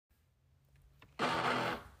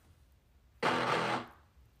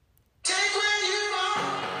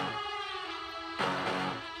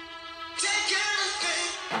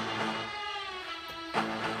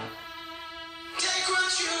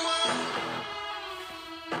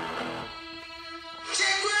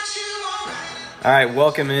All right,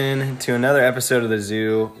 welcome in to another episode of The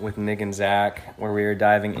Zoo with Nick and Zach, where we are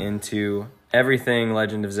diving into everything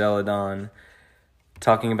Legend of Zeladon,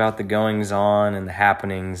 talking about the goings-on and the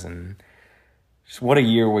happenings, and just what a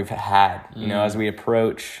year we've had. You know, as we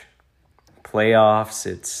approach playoffs,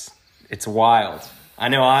 it's wild. I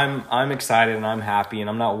know I'm excited and I'm happy, and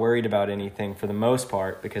I'm not worried about anything for the most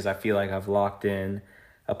part because I feel like I've locked in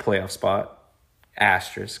a playoff spot,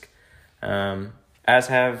 asterisk, as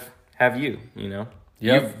have you, you know?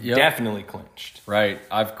 You've definitely clinched. Right.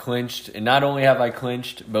 I've clinched, and not only have I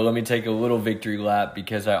clinched, but let me take a little victory lap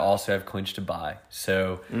because I also have clinched a bye.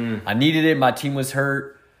 So I needed it. My team was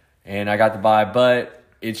hurt, and I got the bye, but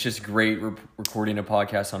it's just great recording a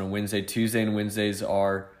podcast on a Wednesday. Tuesday and Wednesdays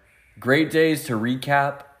are great days to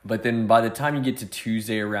recap, but then by the time you get to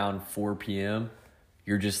Tuesday around 4 p.m.,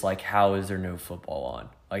 you're just like, how is there no football on?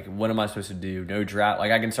 Like, what am I supposed to do? No draft.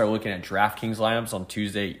 Like, I can start looking at DraftKings lineups on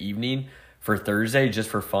Tuesday evening for Thursday just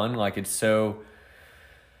for fun. Like, it's so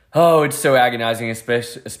agonizing,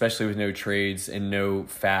 especially with no trades and no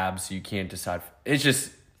fabs. You can't decide. It's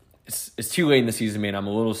just, it's too late in the season, man. I'm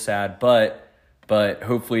a little sad, but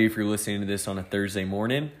hopefully if you're listening to this on a Thursday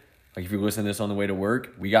morning, like if you're listening to this on the way to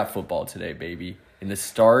work, we got football today, baby. And the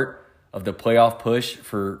start of the playoff push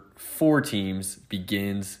for 4 teams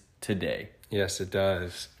begins today. Yes, it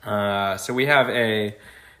does. So we have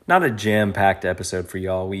not a jam-packed episode for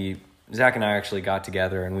y'all. Zach and I actually got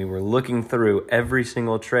together and we were looking through every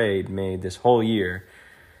single trade made this whole year,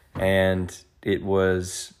 and it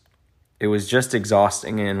was just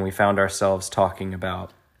exhausting, and we found ourselves talking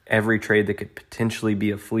about every trade that could potentially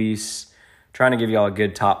be a fleece, trying to give y'all a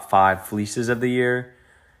good top 5 fleeces of the year.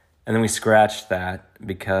 And then we scratched that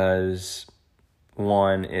because,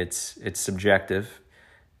 one, it's subjective,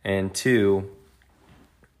 and 2,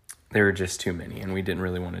 there were just too many, and we didn't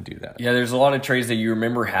really want to do that. Yeah, there's a lot of trades that you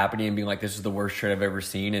remember happening and being like, this is the worst trade I've ever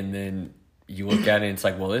seen, and then you look at it and it's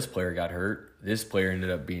like, well, this player got hurt. This player ended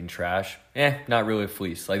up being trash. Not really a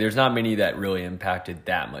fleece. Like, there's not many that really impacted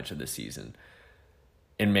that much of the season.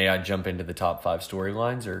 And may I jump into the top 5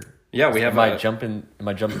 storylines? Or yeah, we have. Am I jumping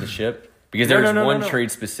the ship? Because there was one trade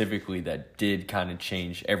specifically that did kind of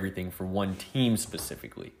change everything for one team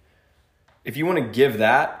specifically. If you want to give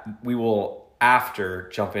that, we will after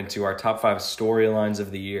jump into our top 5 storylines of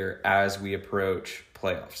the year as we approach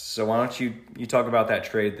playoffs. So why don't you talk about that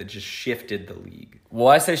trade that just shifted the league? Well,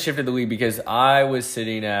 I say shifted the league because I was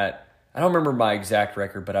sitting at, I don't remember my exact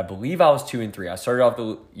record, but I believe I was 2-3. I started off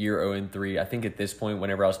the year 0-3. I think at this point,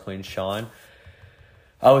 whenever I was playing Sean,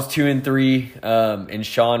 I was 2-3, and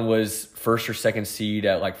Sean was first or second seed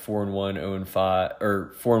at like 4-1, 0-5,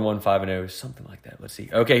 or 4-1, 5-0, something like that. Let's see.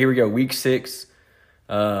 Okay, here we go. Week 6.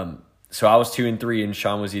 So I was 2-3, and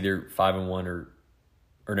Sean was either 5-1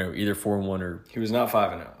 or no, either 4-1 or. He was not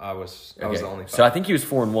 5-0. I was the only 5. So I think he was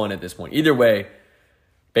 4-1 at this point. Either way,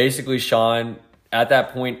 basically Sean at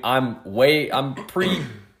that point, I'm pretty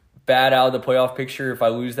bad out of the playoff picture if I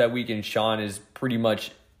lose that week, and Sean is pretty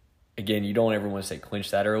much. Again, you don't ever want to say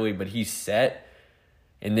clinch that early, but he's set.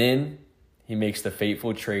 And then he makes the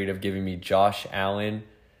fateful trade of giving me Josh Allen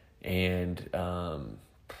and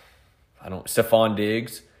Stephon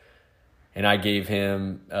Diggs. And I gave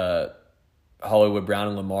him Hollywood Brown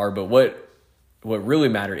and Lamar. But what really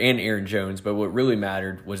mattered, and Aaron Jones, but what really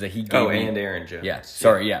mattered was that he gave me... and Aaron Jones. Yeah,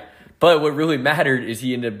 sorry, yeah. But what really mattered is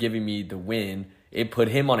he ended up giving me the win. It put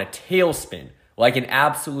him on a tailspin, like an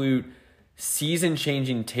absolute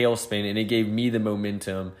season-changing tailspin, and it gave me the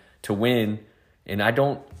momentum to win. And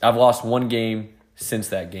I've lost one game since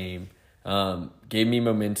that game. Gave me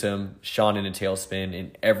momentum, Sean in a tailspin,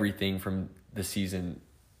 and everything from the season.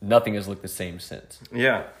 Nothing has looked the same since.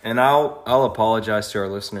 Yeah, and I'll apologize to our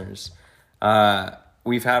listeners.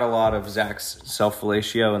 We've had a lot of Zach's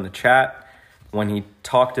self-fellatio in the chat when he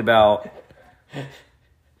talked about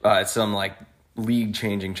some like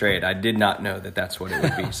league-changing trade. I did not know that that's what it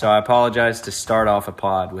would be. So I apologize to start off a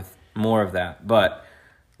pod with more of that. But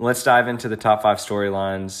let's dive into the top 5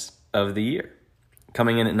 storylines of the year.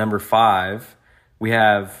 Coming in at number 5, we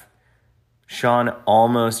have Sean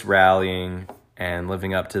almost rallying and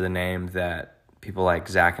living up to the name that people like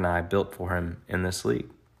Zach and I built for him in this league.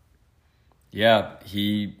 Yeah,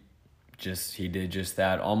 he did just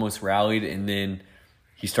that. Almost rallied, and then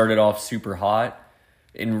he started off super hot.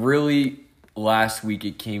 And really, last week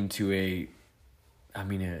it came to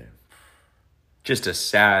just a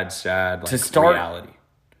sad reality.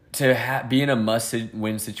 To be in a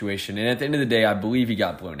must-win situation. And at the end of the day, I believe he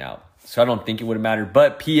got blown out. So I don't think it would have mattered.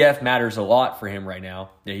 But PF matters a lot for him right now.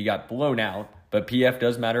 Yeah, he got blown out. But PF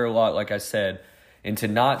does matter a lot, like I said. And to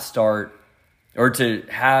not start, or to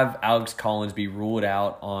have Alex Collins be ruled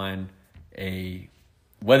out on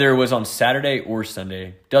whether it was on Saturday or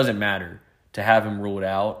Sunday, doesn't matter, to have him ruled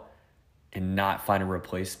out and not find a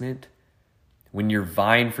replacement when you're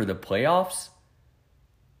vying for the playoffs.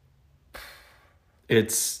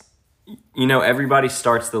 It's, everybody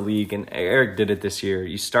starts the league, and Eric did it this year.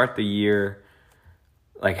 You start the year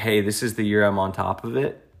like, hey, this is the year I'm on top of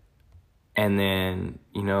it. And then,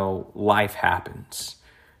 life happens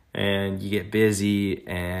and you get busy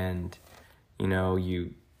and, a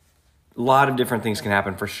lot of different things can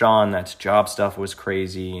happen. For Sean, that's job stuff was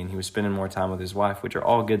crazy and he was spending more time with his wife, which are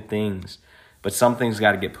all good things. But something's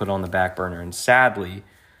got to get put on the back burner. And sadly,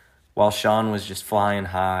 while Sean was just flying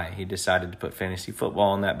high, he decided to put fantasy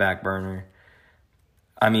football on that back burner.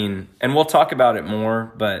 And we'll talk about it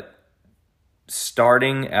more, but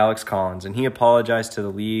starting Alex Collins, and he apologized to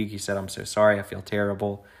the league. He said, "I'm so sorry. I feel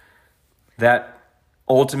terrible." That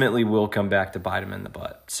ultimately will come back to bite him in the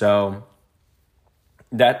butt. So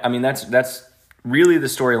that's really the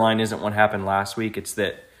storyline. Isn't what happened last week. It's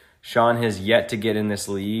that Sean has yet to get in this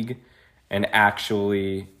league and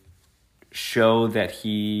actually show that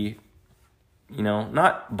he,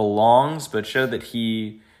 not belongs, but show that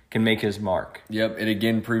he can make his mark. Yep, it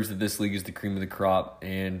again proves that this league is the cream of the crop,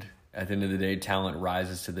 and at the end of the day, talent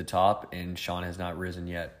rises to the top, and Sean has not risen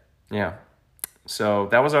yet. Yeah. So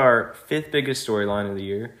that was our fifth biggest storyline of the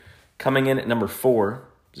year. Coming in at number 4,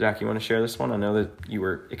 Zach, you want to share this one? I know that you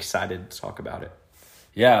were excited to talk about it.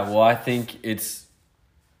 Yeah, well, I think it's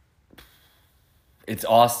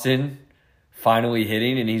Austin finally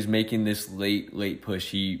hitting, and he's making this late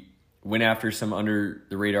push. He went after some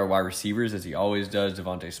under-the-radar wide receivers, as he always does.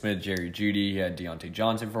 Devontae Smith, Jerry Jeudy. He had Deontay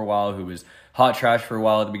Johnson for a while, who was hot trash for a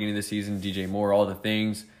while at the beginning of the season. DJ Moore, all the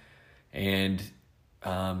things. And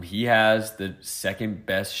he has the second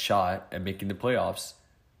best shot at making the playoffs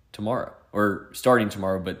tomorrow. Or starting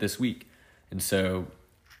tomorrow, but this week. And so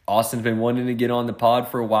Austin's been wanting to get on the pod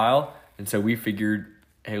for a while. And so we figured,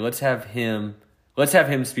 hey, let's have him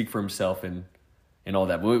speak for himself and all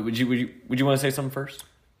that. Would you want to say something first?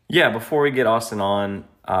 Yeah, before we get Austin on,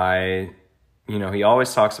 he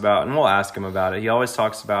always talks about, and we'll ask him about it, he always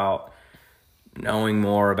talks about knowing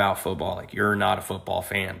more about football. Like, you're not a football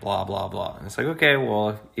fan, blah, blah, blah. And it's like, okay,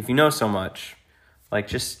 well, if you know so much,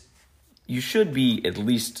 you should be at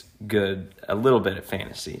least good a little bit at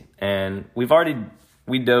fantasy. And we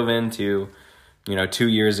dove into, 2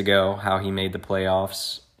 years ago how he made the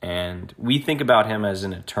playoffs. And we think about him as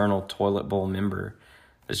an eternal toilet bowl member.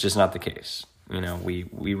 That's just not the case. We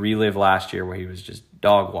relive last year where he was just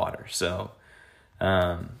dog water. So,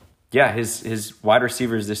 his wide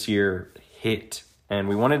receivers this year hit. And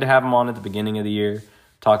we wanted to have him on at the beginning of the year,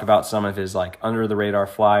 talk about some of his under-the-radar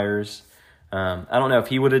flyers. I don't know if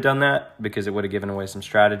he would have done that because it would have given away some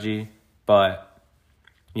strategy. But,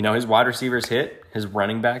 his wide receivers hit. His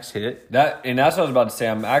running backs hit. And that's what I was about to say.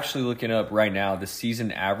 I'm actually looking up right now the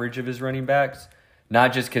season average of his running backs.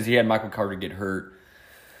 Not just because he had Michael Carter get hurt.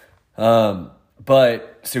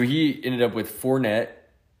 But so he ended up with Fournette,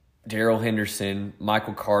 Darrell Henderson,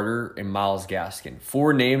 Michael Carter, and Myles Gaskin.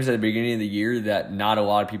 4 names at the beginning of the year that not a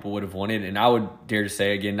lot of people would have wanted. And I would dare to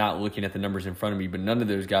say, again, not looking at the numbers in front of me, but none of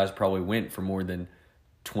those guys probably went for more than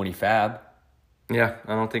 20 fab. Yeah,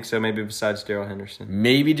 I don't think so. Maybe besides Darrell Henderson.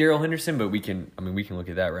 Maybe Darrell Henderson, but we can look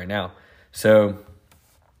at that right now. So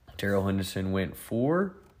Darrell Henderson went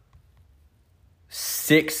for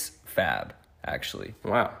 6 fab, actually.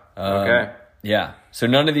 Wow. Okay. Yeah. So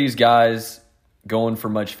none of these guys going for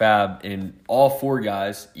much fab, and all 4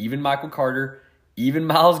 guys, even Michael Carter, even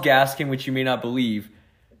Myles Gaskin, which you may not believe,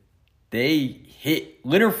 they hit.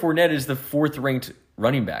 Leonard Fournette is the 4th ranked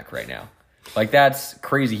running back right now. That's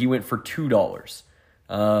crazy. He went for $2.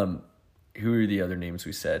 Who are the other names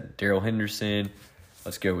we said? Darrell Henderson.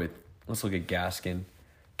 Let's look at Gaskin.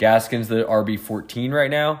 Gaskin's the RB14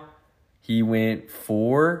 right now. He went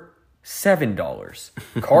for $7.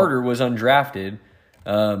 Carter was undrafted,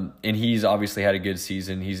 and he's obviously had a good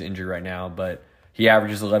season. He's injured right now, but he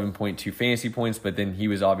averages 11.2 fantasy points, but then he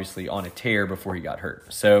was obviously on a tear before he got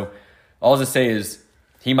hurt. So all I say is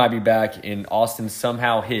he might be back, and Austin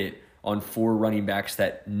somehow hit on 4 running backs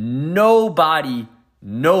that nobody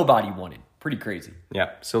wanted. Pretty crazy.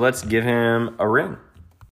 Yeah, so let's give him a ring.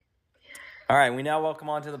 All right, we now welcome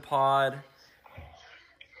onto the pod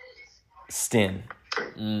Stin,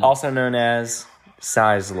 also known as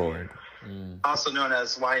Size Lord. Also known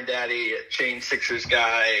as Wine Daddy, Chain Sixers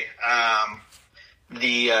guy,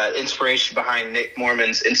 the inspiration behind Nick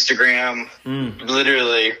Mormon's Instagram,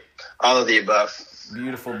 literally all of the above.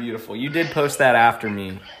 Beautiful, beautiful. You did post that after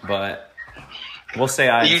me, but we'll say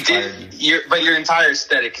I inspired you. But your entire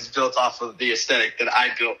aesthetic is built off of the aesthetic that I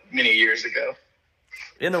built many years ago.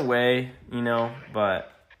 In a way,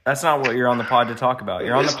 but that's not what you're on the pod to talk about.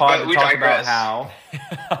 You're on the pod to talk about how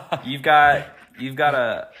you've got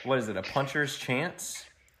a puncher's chance?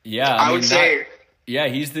 Yeah, I would say. Yeah,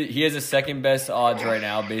 he has the second best odds right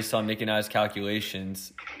now based on Nick and I's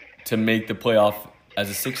calculations to make the playoff as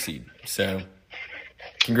a 6 seed. So,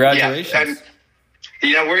 congratulations.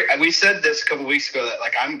 Yeah, we said this a couple weeks ago that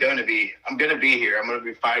I'm gonna be here. I'm gonna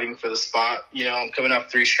be fighting for the spot. I'm coming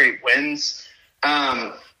off 3 straight wins.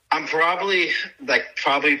 I'm probably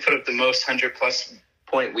put up the most 100+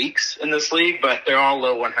 point weeks in this league, but they're all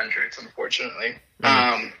low 100s, unfortunately.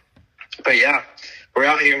 But yeah, we're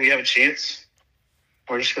out here. We have a chance.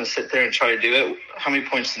 We're just going to sit there and try to do it. How many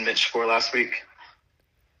points did Mitch score last week?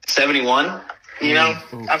 71?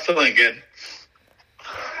 I'm feeling good.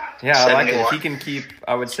 Yeah, I like it. If he can keep,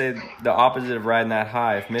 I would say, the opposite of riding that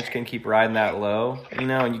high. If Mitch can keep riding that low,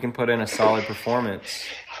 and you can put in a solid performance.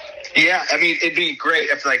 Yeah, I mean, it'd be great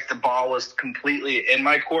if, the ball was completely in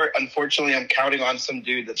my court. Unfortunately, I'm counting on some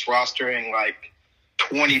dude that's rostering,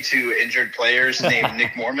 22 injured players named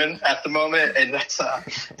Nick Mormon at the moment, and it's a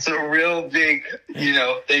real big,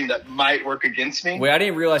 thing that might work against me. Wait, I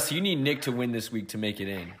didn't realize. So you need Nick to win this week to make it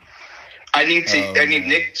in. I need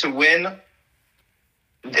Nick to win,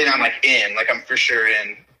 and I'm in, I'm for sure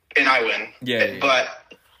in, and I win. Yeah.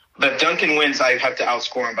 But Duncan wins. I have to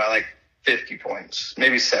outscore him by 50 points,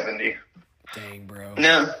 maybe 70. Dang, bro.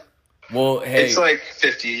 No. Well, hey, it's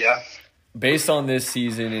 50. Yeah. Based on this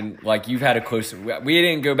season and you've had a close, we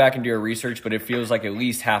didn't go back and do our research, but it feels like at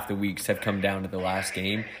least half the weeks have come down to the last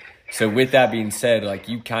game. So with that being said,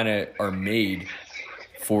 you kind of are made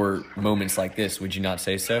for moments like this. Would you not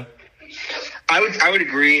say so? I would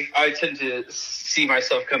agree. I tend to see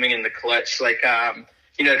myself coming in the clutch, kind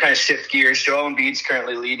of shift gears. Joel Embiid's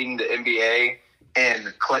currently leading the NBA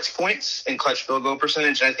in clutch points and clutch field goal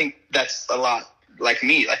percentage. And I think that's a lot like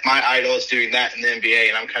me. My idol is doing that in the NBA,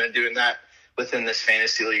 and I'm kind of doing that within this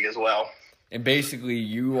fantasy league as well. And basically,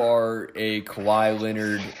 you are a Kawhi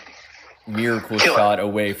Leonard miracle shot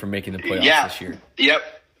away from making the playoffs this year. Yep.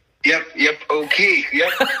 Okay.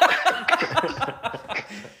 Yep.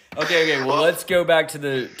 Okay. Well, let's go back to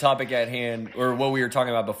the topic at hand, or what we were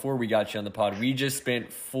talking about before we got you on the pod. We just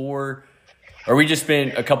spent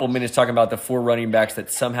a couple minutes talking about the 4 running backs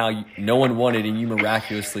that somehow no one wanted and you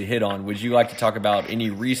miraculously hit on. Would you like to talk about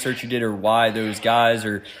any research you did, or why those guys,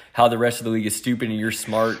 or how the rest of the league is stupid and you're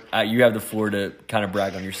smart? You have the floor to kind of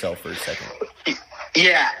brag on yourself for a second.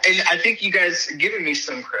 Yeah, and I think you guys are giving me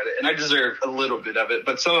some credit, and I deserve a little bit of it,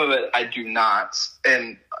 but some of it I do not.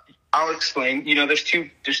 And I'll explain. There's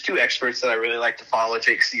two experts that I really like to follow.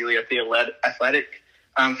 Jake Seeley at The Athletic.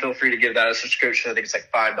 Feel free to give that a subscription. I think it's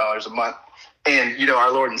 $5 a month. And,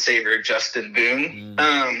 our Lord and Savior, Justin Boone.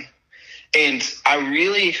 And I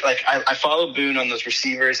really, I follow Boone on those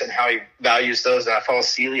receivers and how he values those, and I follow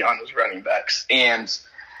Seeley on those running backs. And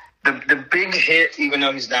the big hit, even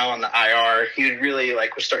though he's now on the IR, he would really,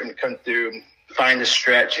 was starting to come through, find the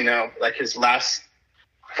stretch, his last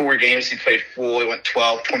 4 games he played full. He went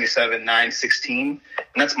 12, 27, 9, 16. And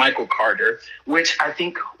that's Michael Carter, which I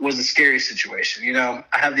think was a scary situation. I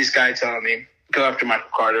have these guys telling me, go after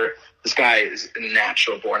Michael Carter. This guy is a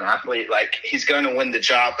natural-born athlete. He's going to win the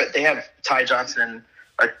job. But they have Ty Johnson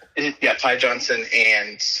and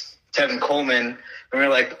Tevin Coleman. And we're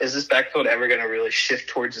like, is this backfield ever going to really shift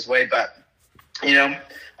towards his way? But,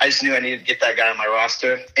 I just knew I needed to get that guy on my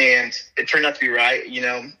roster. And it turned out to be right.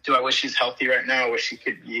 Do I wish he's healthy right now? I wish he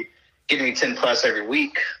could be getting me 10+ every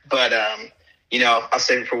week. But, I'll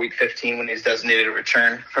save it for week 15 when he's designated a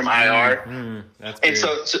return from IR. That's good.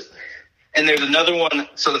 And and there's another one.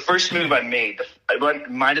 So the first move I made, it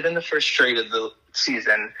might have been the first trade of the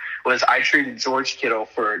season, was I traded George Kittle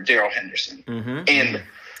for Darrell Henderson. And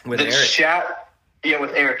with the Eric. chat,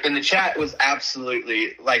 with Eric. And the chat was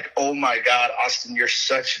absolutely oh my God, Austin, you're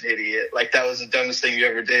such an idiot. That was the dumbest thing you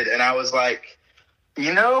ever did. And I was like,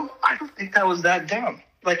 I don't think that was that dumb.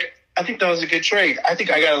 I think that was a good trade. I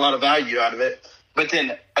think I got a lot of value out of it. But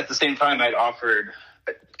then at the same time, I'd offered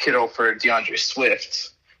Kittle for DeAndre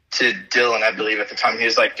Swift to Dylan, I believe, at the time. He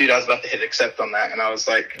was like, dude, I was about to hit accept on that. And I was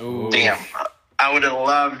like, damn, I would have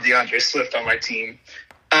loved DeAndre Swift on my team.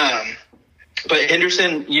 But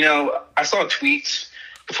Henderson, I saw a tweet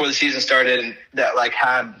before the season started that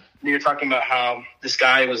you were talking about how this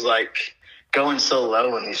guy was going so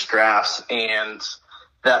low in these drafts, and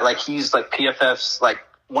that he's PFF's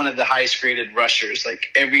one of the highest rated rushers.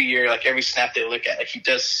 Every year, every snap they look at, he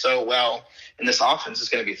does so well. And this offense is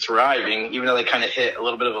going to be thriving, even though they kind of hit a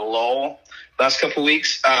little bit of a lull last couple of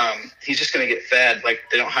weeks. He's just going to get fed.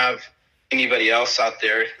 They don't have anybody else out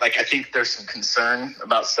there. Like, I think there's some concern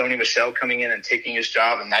about Sony Michel coming in and taking his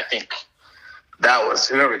job, and I think that was,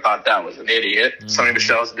 whoever thought that was an idiot. Mm-hmm. Sony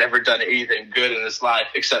Michel's never done anything good in his life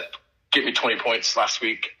except get me 20 points last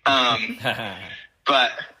week.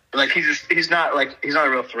 But like, he's not a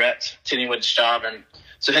real threat to anyone's job, and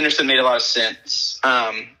so Henderson made a lot of sense.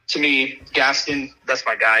 To me, Gaskin, that's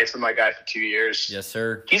my guy. He's been my guy for 2 years. Yes,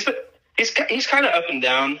 sir. He's kind of up and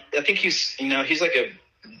down. I think he's like a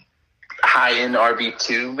high-end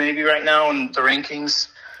RB2 maybe right now in the rankings.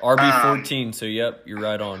 RB14, so yep, you're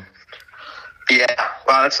right on. Yeah,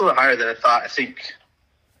 wow, that's a little higher than I thought. I think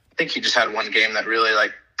he just had one game that really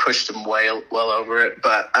like pushed him well over it,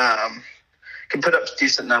 but can put up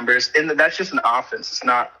decent numbers. And that's just an offense. It's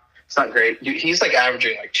not great. He's like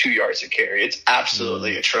averaging like 2 yards a carry. It's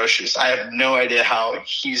absolutely atrocious. I have no idea how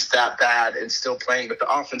he's that bad and still playing, but the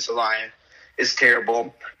offensive line is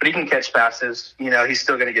terrible. But he can catch passes. You know, he's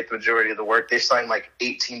still going to get the majority of the work. They signed like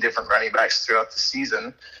 18 different running backs throughout the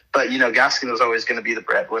season. But, you know, Gaskin was always going to be the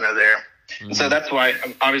breadwinner there. And so that's why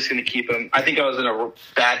I'm obviously going to keep him. I think I was in a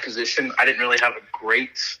bad position. I didn't really have a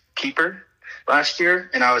great keeper last year.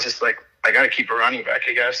 And I was just like, I got to keep a running back,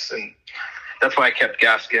 I guess. And that's why I kept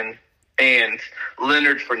Gaskin and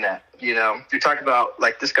Leonard Fournette. You know, you're talking about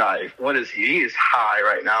like this guy. What is he? He is high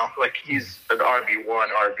right now. Like he's an RB1.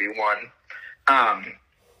 I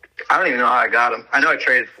don't even know how I got him. I know I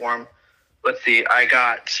traded for him. Let's see. I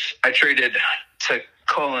traded to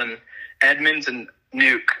Cullen, Edmonds, and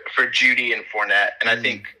Nuke for Judy and Fournette. And I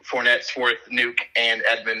think Fournette's worth Nuke and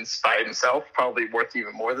Edmonds by himself, probably worth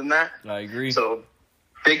even more than that. I agree. So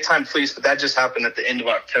big time fleece, but that just happened at the end of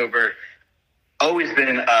October. Always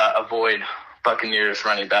been avoid Buccaneers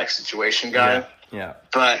running back situation guy. Yeah.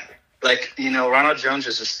 But like, you know, Ronald Jones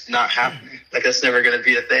is just not happening. Like that's never going to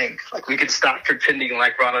be a thing. Like we could stop pretending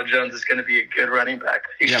like Ronald Jones is going to be a good running back.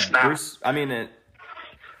 He's just not. Bruce, I mean,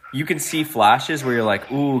 you can see flashes where you're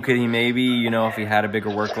like, ooh, could he maybe, you know, if he had a bigger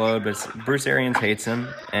workload, but Bruce Arians hates him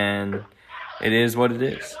and it is what it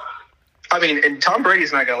is. I mean, and Tom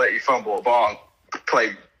Brady's not going to let you fumble a ball and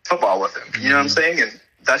play football with him. You know what I'm saying? And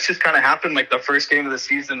that's just kind of happened like the first game of the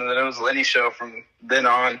season, and then it was Lenny show from then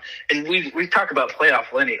on. And we talk about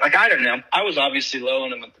playoff Lenny. Like, I don't know. I was obviously low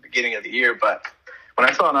on him at the beginning of the year, but when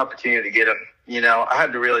I saw an opportunity to get him, you know, I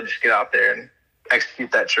had to really just get out there and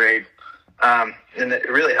execute that trade. And it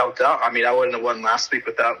really helped out. I mean, I wouldn't have won last week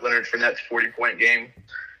without Leonard Fournette's 40-point game.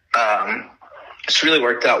 It's really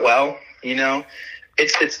worked out well, you know.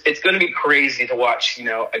 It's going to be crazy to watch, you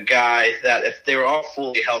know, a guy that if they were all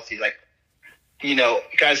fully healthy, like, you know,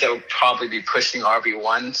 guys that would probably be pushing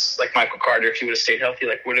RB1s, like Michael Carter, if he would have stayed healthy,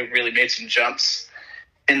 like would have really made some jumps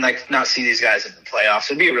and like not see these guys in the playoffs.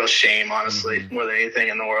 It'd be a real shame, honestly, more than anything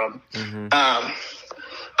in the world.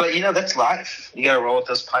 But, you know, that's life. You got to roll with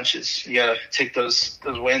those punches. You got to take those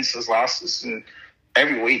wins, those losses, and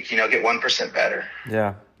every week, you know, get 1% better.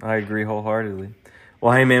 Yeah, I agree wholeheartedly.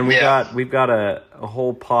 Well, hey, man, we've got a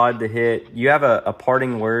whole pod to hit. You have a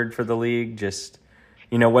parting word for the league? Just,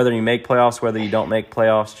 you know, whether you make playoffs, whether you don't make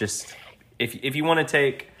playoffs, just if you want to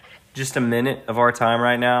take just a minute of our time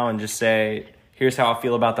right now and just say, here's how I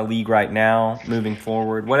feel about the league right now, moving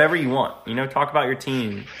forward, whatever you want. You know, talk about your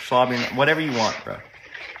team, slobbing, whatever you want, bro.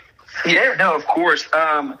 Yeah, no, of course.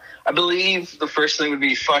 I believe the first thing would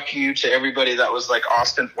be fuck you to everybody that was like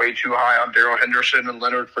Austin's way too high on Darrell Henderson and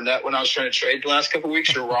Leonard Fournette when I was trying to trade the last couple of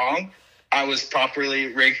weeks. You're wrong. I was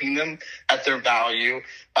properly ranking them at their value.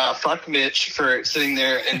 Fuck Mitch for sitting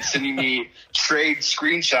there and sending me trade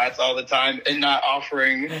screenshots all the time and not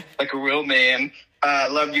offering like a real man.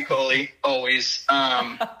 Love you, Coley, always.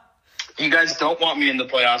 You guys don't want me in the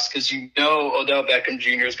playoffs because you know Odell Beckham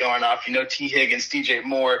Jr. is going off. You know T. Higgins, DJ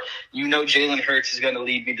Moore. You know Jalen Hurts is going to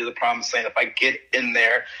lead me to the promised land if I get in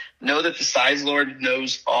there. Know that the size lord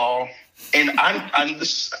knows all. And I'm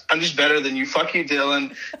just better than you. Fuck you,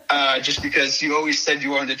 Dylan. Just because you always said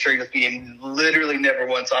you wanted to trade with me and literally never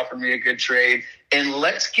once offered me a good trade. And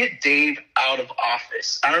let's get Dave out of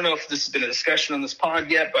office. I don't know if this has been a discussion on this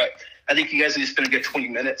pod yet, but I think you guys need to spend a good 20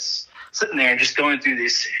 minutes sitting there and just going through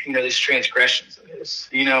these, you know, these transgressions.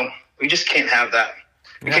 You know, we just can't have that.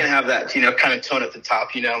 We can't have that, you know, kind of tone at the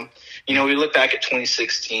top, you know. You know, we look back at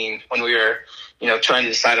 2016 when we were, you know, trying to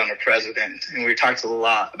decide on a president, and we talked a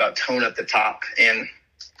lot about tone at the top. And,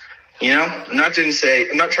 you know, I'm not trying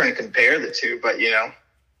to compare the two, but, you know,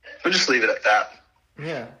 we'll just leave it at that.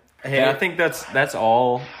 Yeah. Hey, I think that's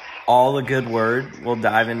all a good word. We'll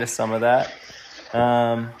dive into some of that.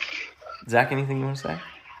 Zach, anything you want to say?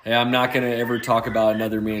 Hey, I'm not going to ever talk about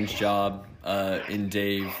another man's job in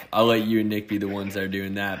Dave. I'll let you and Nick be the ones that are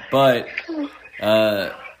doing that. But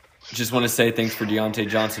Just want to say thanks for Deontay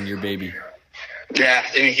Johnson, your baby. Yeah,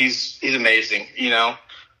 I mean, he's amazing,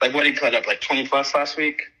 Like what he put up, like 20-plus last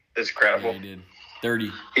week is incredible. Yeah, he did.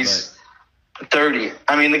 30. He's 30.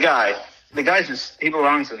 I mean, the guy's just, he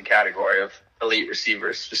belongs in the category of elite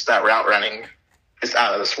receivers. Just that route running is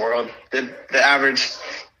out of this world. The average,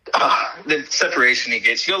 the separation he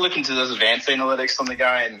gets. You'll look into those advanced analytics on the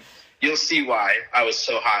guy, and you'll see why I was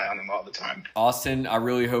so high on him all the time. Austin, I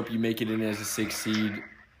really hope you make it in as a 6 seed,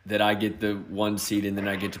 that I get the 1 seed, and then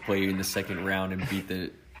I get to play you in the second round and beat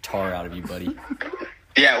the tar out of you, buddy.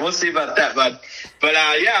 Yeah, we'll see about that, bud. But,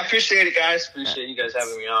 I appreciate it, guys. Appreciate you guys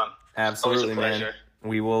having me on. Absolutely, man.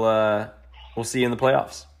 We will we'll see you in the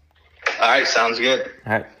playoffs. All right, sounds good.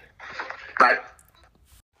 All right. Bye.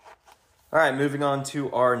 All right, moving on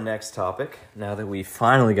to our next topic. Now that we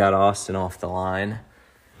finally got Austin off the line,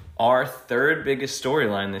 our third biggest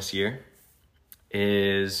storyline this year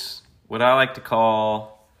is what I like to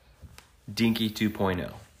call Dinky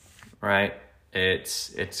 2.0, right?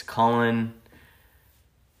 It's Cullen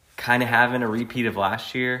kind of having a repeat of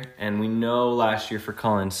last year, and we know last year for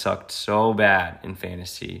Cullen sucked so bad in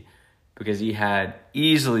fantasy because he had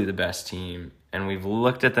easily the best team, and we've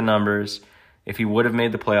looked at the numbers. If he would have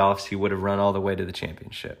made the playoffs, he would have run all the way to the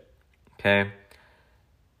championship, okay?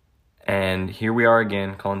 And here we are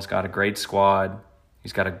again. Cullen's got a great squad.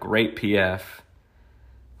 He's got a great PF.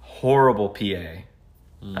 Horrible PA.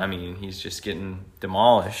 I mean, he's just getting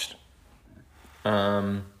demolished.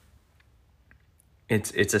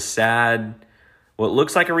 It's a sad, what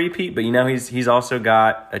looks like a repeat, but he's also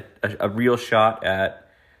got a real shot at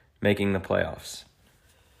making the playoffs.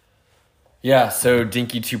 Yeah, so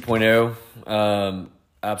Dinky 2.0,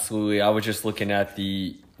 absolutely. I was just looking at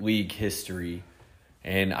the league history,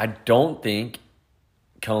 and I don't think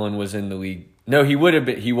Cullen was in the league. No, he would have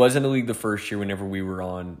been. He was in the league the first year whenever we were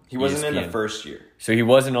on He wasn't ESPN. in the first year. So he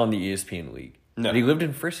wasn't on the ESPN league. No. But he lived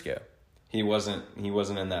in Frisco. He wasn't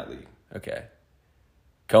in that league. Okay.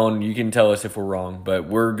 Cullen, you can tell us if we're wrong, but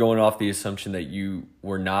we're going off the assumption that you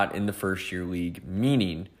were not in the first year league,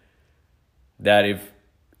 meaning that if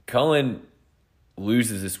Cullen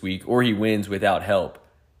loses this week or he wins without help,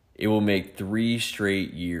 it will make 3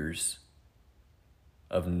 straight years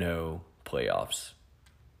of no playoffs.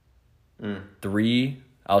 3,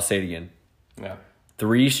 I'll say it again. Yeah.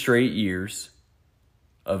 3 straight years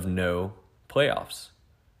of no playoffs.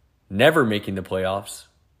 Never making the playoffs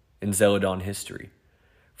in Zeladon history.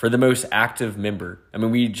 For the most active member. I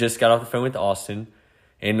mean, we just got off the phone with Austin,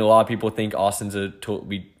 and a lot of people think Austin's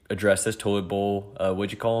we addressed this toilet bowl,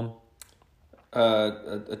 what'd you call him?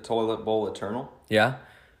 A toilet bowl eternal? Yeah.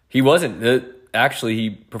 He wasn't. Actually,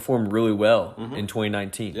 he performed really well in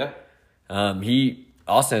 2019. Yeah.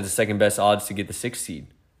 Austin has the second best odds to get the 6th seed.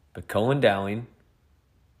 But Cullen Dowling,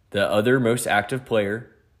 the other most active player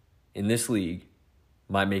in this league,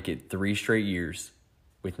 might make it 3 straight years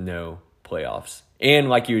with no playoffs. And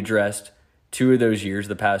like you addressed, 2 of those years,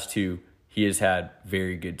 the past 2, he has had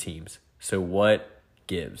very good teams. So what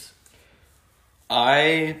gives?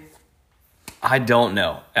 I don't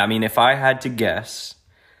know. I mean, if I had to guess,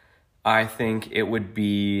 I think it would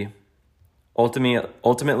be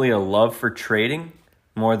ultimately a love for trading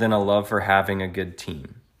more than a love for having a good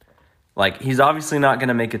team. Like, he's obviously not going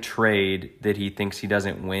to make a trade that he thinks he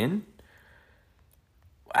doesn't win.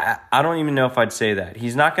 I don't even know if I'd say that.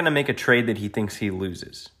 He's not going to make a trade that he thinks he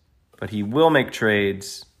loses. But he will make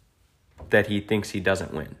trades that he thinks he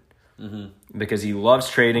doesn't win. Mm-hmm. Because he loves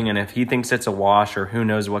trading, and if he thinks it's a wash or who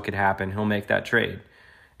knows what could happen, he'll make that trade.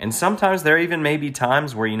 And sometimes there even may be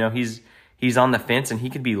times where, he's on the fence and he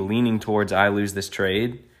could be leaning towards I lose this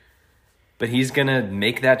trade. But he's going to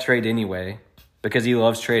make that trade anyway because he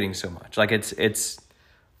loves trading so much. Like, it's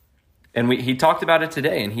and he talked about it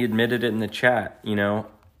today, and he admitted it in the chat,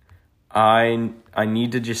 I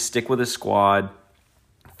need to just stick with a squad,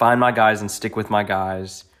 find my guys and stick with my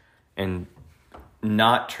guys, and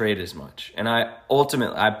not trade as much. And I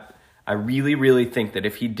really, really think that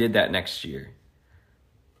if he did that next year,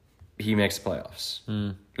 he makes the playoffs.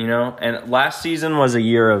 And last season was a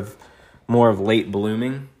year of more of late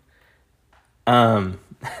blooming.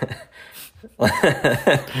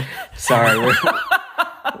 Sorry,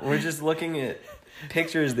 we're just looking at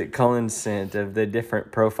pictures that Cullen sent of the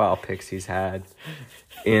different profile pics he's had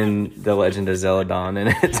in The Legend of Zeladon, and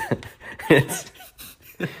it's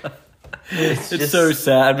just so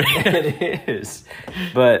sad, man. It is.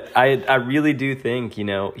 But I really do think,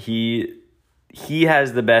 he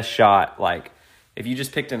has the best shot. Like, if you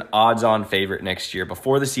just picked an odds-on favorite next year,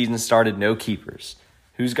 before the season started, no keepers,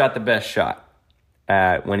 who's got the best shot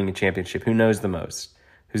at winning a championship? Who knows the most?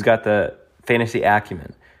 Who's got the fantasy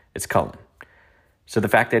acumen? It's Cullen. So the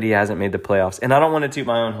fact that he hasn't made the playoffs, and I don't want to toot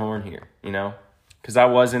my own horn here, because I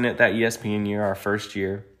was in it that ESPN year, our first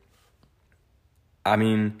year. I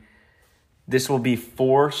mean, this will be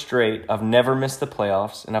 4 straight. I've never missed the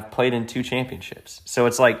playoffs, and I've played in 2 championships. So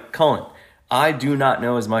it's like, Cullen, I do not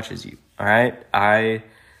know as much as you, all right? I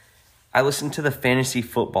listen to the fantasy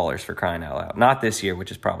footballers, for crying out loud. Not this year,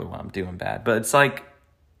 which is probably why I'm doing bad. But it's like,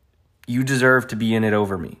 you deserve to be in it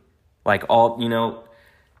over me. Like,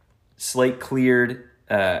 slate cleared,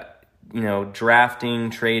 drafting,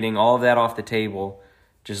 trading, all of that off the table.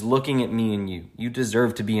 Just looking at me and you. You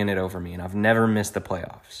deserve to be in it over me, and I've never missed the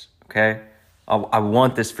playoffs, okay? I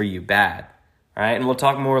want this for you bad, all right? And we'll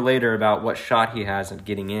talk more later about what shot he has at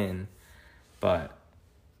getting in, but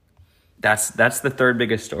that's the third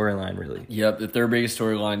biggest storyline, really. Yep, the third biggest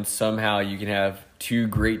storyline. Somehow you can have 2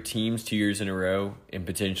 great teams 2 years in a row and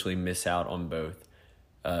potentially miss out on both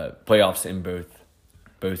playoffs in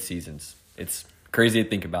both seasons. It's crazy to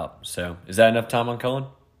think about. So is that enough time on Cullen?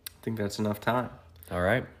 I think that's enough time. All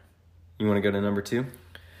right. You want to go to number 2?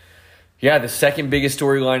 Yeah, the second biggest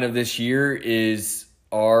storyline of this year is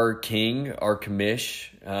our king, our commish.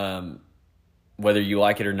 Whether you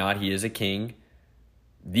like it or not, he is a king,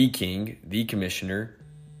 the commissioner,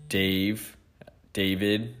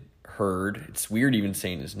 David Hurd. It's weird even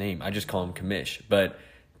saying his name. I just call him commish. But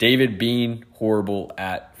David being horrible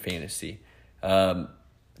at fantasy.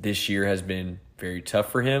 This year has been very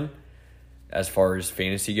tough for him as far as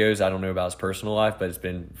fantasy goes. I don't know about his personal life, but it's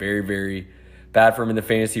been very, very bad for him in the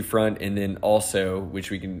fantasy front. And then also, which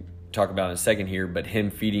we can talk about in a second here, but him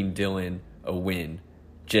feeding Dylan a win,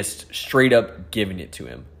 just straight up giving it to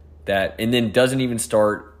him. And then doesn't even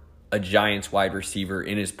start a Giants wide receiver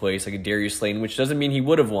in his place, like a Darius Slayton, which doesn't mean he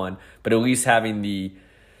would have won, but at least having the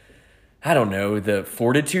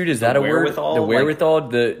fortitude, is that a word? The wherewithal,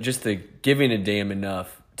 just the giving a damn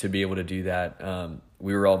enough to be able to do that.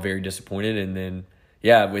 We were all very disappointed. And then,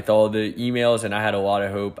 with all the emails, and I had a lot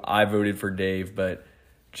of hope, I voted for Dave, but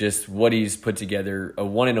just what he's put together, a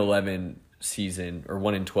 1-11 season, or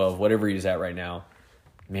 1-12, whatever he's at right now,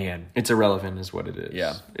 man. It's irrelevant is what it is.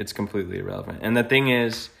 Yeah. It's completely irrelevant. And the thing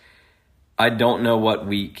is, I don't know what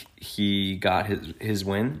week he got his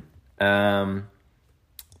win. I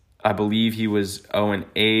believe he was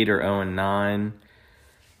 0-8 or 0-9.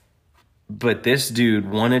 But this dude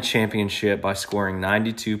won a championship by scoring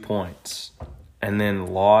 92 points and then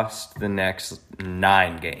lost the next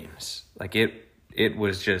 9 games. Like, it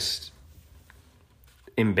was just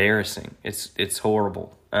embarrassing. It's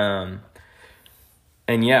horrible. And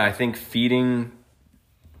I think feeding,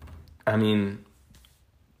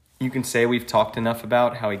 you can say we've talked enough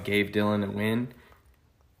about how he gave Dylan a win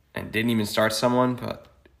and didn't even start someone, but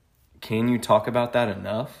can you talk about that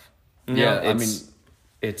enough?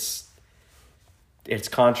 It's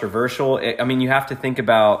controversial. You have to think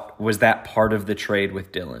about, was that part of the trade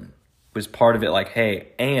with Dylan? Was part of it like, hey,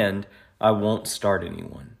 and I won't start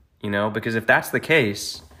anyone, Because if that's the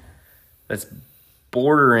case, that's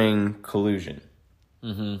bordering collusion.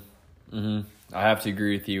 Mm-hmm. Mm-hmm. I have to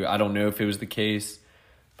agree with you. I don't know if it was the case,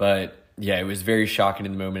 but it was very shocking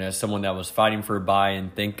in the moment as someone that was fighting for a bye,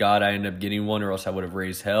 and thank God I ended up getting one, or else I would have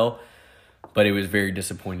raised hell. But it was very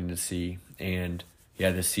disappointing to see. And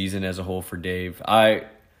this season as a whole for Dave. I'm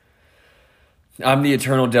the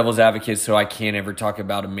eternal devil's advocate, so I can't ever talk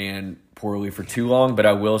about a man poorly for too long, but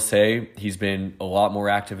I will say he's been a lot more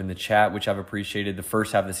active in the chat, which I've appreciated. The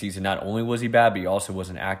first half of the season, not only was he bad, but he also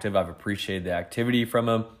wasn't active. I've appreciated the activity from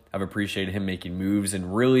him. I've appreciated him making moves,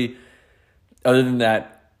 and really, other than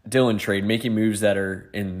that Dylan trade, making moves that are,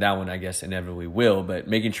 in that one I guess inevitably will, but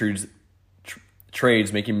making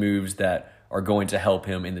trades, making moves that are going to help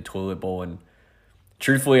him in the toilet bowl. And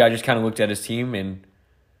truthfully, I just kind of looked at his team, and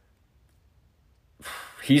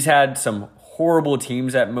he's had some horrible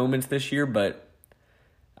teams at moments this year, but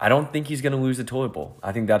I don't think he's going to lose the toilet bowl.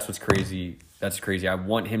 I think that's what's crazy. That's crazy. I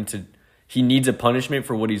want him to – he needs a punishment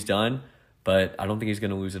for what he's done, but I don't think he's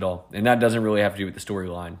going to lose it all. And that doesn't really have to do with the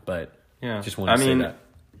storyline, but just wanted to say that.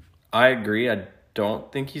 I agree. I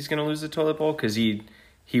don't think he's going to lose the toilet bowl because he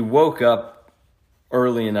woke up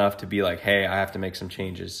early enough to be like, hey, I have to make some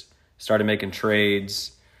changes. Started making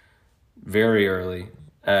trades very early.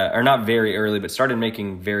 Or not very early, but started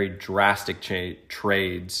making very drastic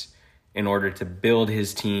trades in order to build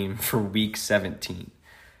his team for week 17.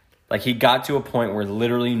 Like, he got to a point where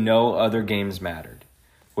literally no other games mattered,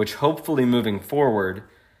 which hopefully moving forward,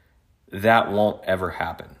 that won't ever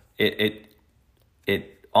happen. It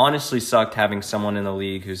honestly sucked having someone in the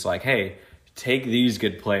league who's like, hey, take these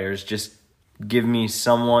good players, just give me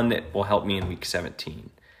someone that will help me in week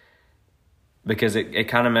 17. Because it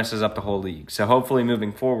kind of messes up the whole league. So hopefully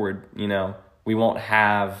moving forward, we won't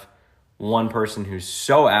have one person who's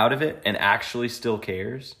so out of it and actually still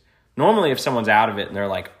cares. Normally, if someone's out of it and they're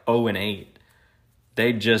like 0-8,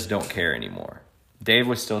 they just don't care anymore. Dave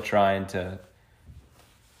was still trying to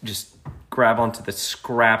just grab onto the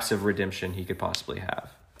scraps of redemption he could possibly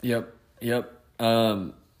have. Yep.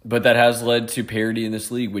 But that has led to parity in this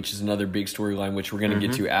league, which is another big storyline, which we're going to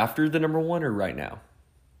get to after the number one or right now.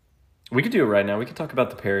 We could do it right now. We could talk about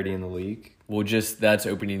the parity in the league. Well, that's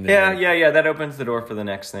opening the door. door. Yeah. That opens the door for the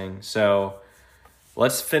next thing. So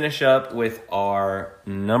let's finish up with our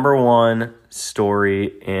number one story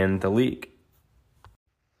in the league.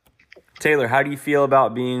 Taylor, how do you feel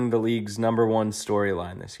about being the league's number one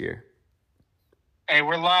storyline this year? Hey,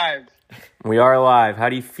 we're live. We are live. How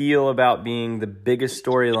do you feel about being the biggest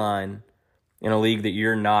storyline in a league that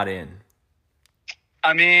you're not in?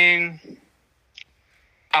 I mean,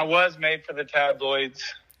 I was made for the tabloids,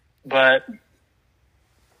 but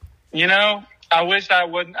I wish I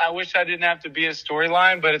wouldn't. I wish I didn't have to be a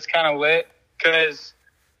storyline, but it's kind of lit because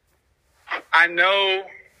I know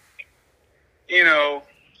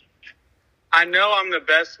I'm the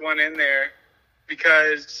best one in there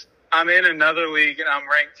because I'm in another league and I'm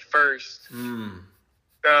ranked first.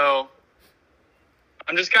 So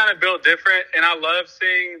I'm just kind of built different, and I love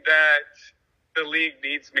seeing that the league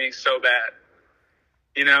needs me so bad.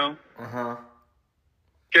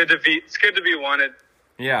 It's good to be wanted.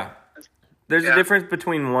 Yeah. There's a difference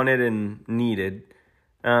between wanted and needed.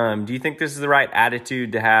 Do you think this is the right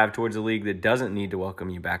attitude to have towards a league that doesn't need to welcome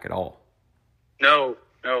you back at all? No,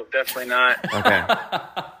 definitely not. Okay.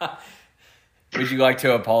 Would you like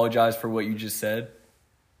to apologize for what you just said?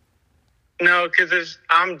 No, because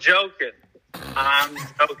I'm joking.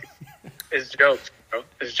 It's jokes, bro.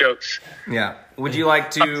 It's jokes. Yeah. Would you like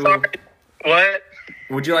I'm to... sorry. What?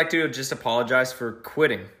 Would you like to just apologize for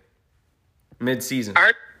quitting mid-season?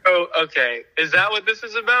 Okay. Is that what this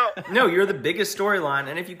is about? No, you're the biggest storyline,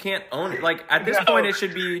 and if you can't own it, like at this point, it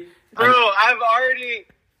should be. Bro, I've already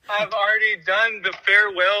done the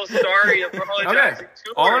farewell. Sorry, apologizing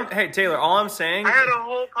to her. Hey Taylor, all I'm saying. I had a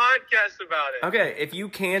whole podcast about it. Okay, if you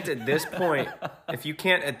can't at this point,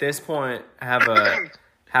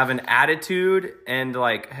 have an attitude and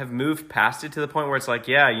like have moved past it to the point where it's like,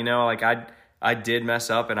 I did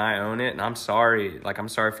mess up and I own it and I'm sorry. Like, I'm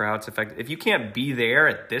sorry for how it's affected. If you can't be there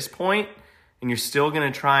at this point and you're still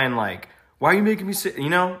going to try and like, why are you making me sit? Do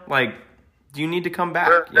you need to come back?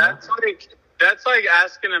 Bro, that's like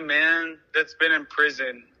asking a man that's been in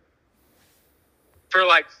prison for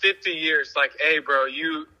like 50 years, like, hey, bro,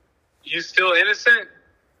 you still innocent?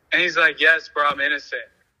 And he's like, yes, bro, I'm innocent.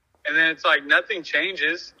 And then it's like nothing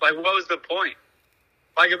changes. Like, what was the point?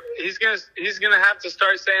 Like, he's gonna have to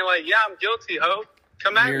start saying, like, yeah, I'm guilty, ho.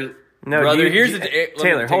 Come at me. No, brother,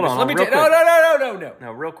 Taylor, hold on.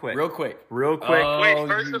 No, real quick. Wait,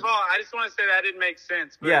 first of all, I just want to say that didn't make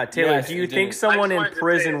sense. But yeah, Taylor, yes, do you think someone in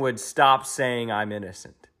prison would stop saying I'm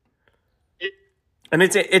innocent? And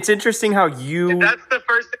it's interesting how you... That's the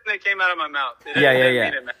first thing that came out of my mouth.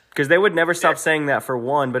 Yeah. Because they would never stop saying that for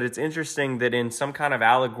one, but it's interesting that in some kind of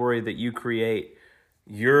allegory that you create,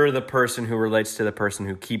 you're the person who relates to the person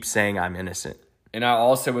who keeps saying I'm innocent. And I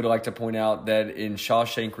also would like to point out that in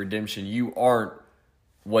Shawshank Redemption, you aren't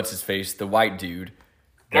what's-his-face, the white dude.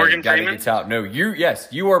 Morgan Freeman? That gets out. No,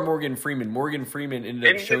 you are Morgan Freeman. Morgan Freeman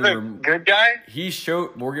ended up showing... Isn't he the good guy? He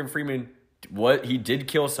showed... Morgan Freeman... He did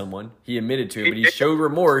kill someone. He admitted to it, but he showed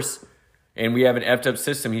remorse, and we have an effed up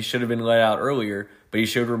system. He should have been let out earlier, but he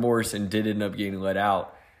showed remorse and did end up getting let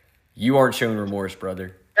out. You aren't showing remorse,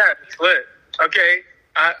 brother. Yeah, it's lit. Okay,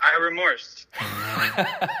 I remorse.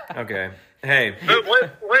 Okay. Hey. But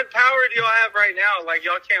what power do y'all have right now? Like,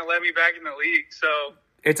 y'all can't let me back in the league, so...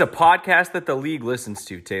 It's a podcast that the league listens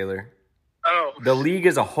to, Taylor. Oh. The league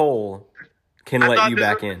as a whole can let you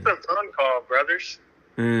back in. I thought this was a phone call, brothers.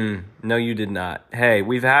 No, you did not. Hey,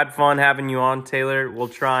 we've had fun having you on, Taylor. We'll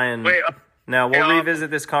try and... We'll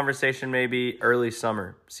revisit this conversation maybe early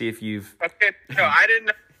summer. See if you've... Okay, no, I didn't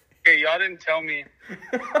know. Okay, y'all didn't tell me.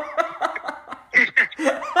 Y'all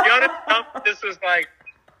didn't tell me this was like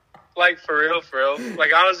for real.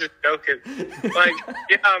 Like, I was just joking. Like,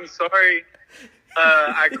 yeah, I'm sorry.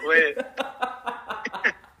 I quit.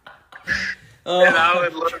 And I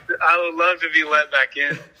would love to be let back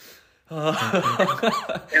in.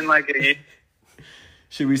 In like a year.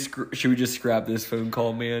 Should we just scrap this phone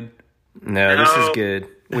call, man? No, this is good.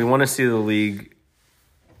 We want to see the league.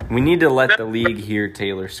 We need to let the league hear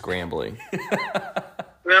Taylor scrambling.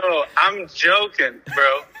 No, I'm joking,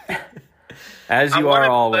 bro. As you are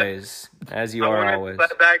always. Let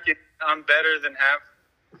back in. I'm better than half,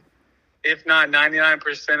 if not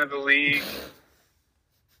 99% of the league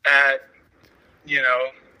at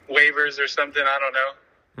waivers or something. I don't know.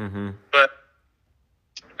 Mm-hmm. But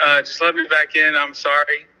just let me back in. I'm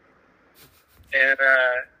sorry. And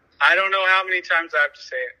I don't know how many times I have to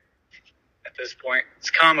say it at this point. It's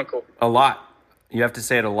comical. A lot. You have to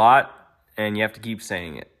say it a lot, and you have to keep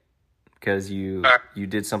saying it because you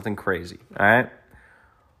did something crazy. All right?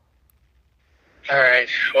 All right.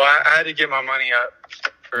 Well, I had to get my money up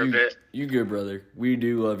for a bit. You good, brother. We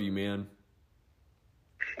do love you, man.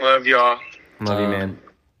 Love y'all. Love you, man.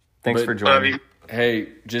 Thanks for Love joining. you. Hey,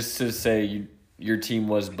 just to say, your team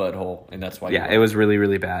was butthole, and that's why. Yeah, it was really,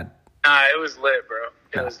 really bad. Nah, it was lit, bro.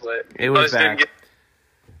 It was lit. It was bad.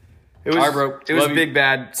 It was, All right, bro. It was Love you. big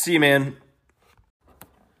bad. See you, man.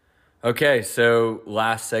 Okay, so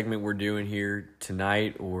last segment we're doing here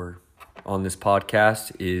tonight or on this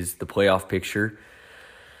podcast is the playoff picture.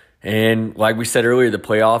 And like we said earlier, the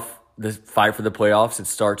fight for the playoffs,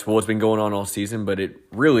 it's been going on all season, but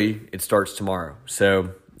it starts tomorrow.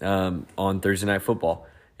 So on Thursday Night Football.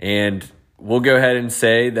 And we'll go ahead and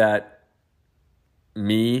say that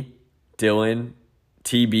me, Dylan,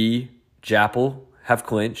 TB, Jappel have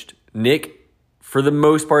clinched. Nick, for the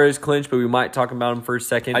most part, is clinched, but we might talk about him for a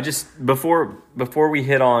second. I just before we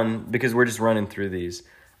hit on, because we're just running through these,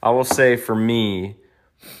 I will say for me,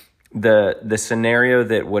 the scenario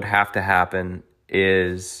that would have to happen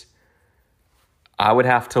is I would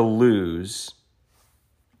have to lose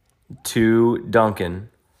to Duncan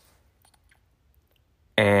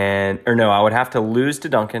I would have to lose to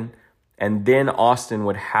Duncan, and then Austin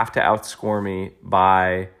would have to outscore me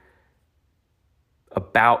by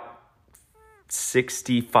about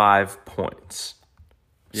 65 points.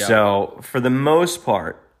 Yeah. So for the most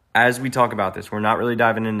part, as we talk about this, we're not really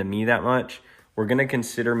diving into me that much. We're going to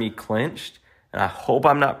consider me clinched, and I hope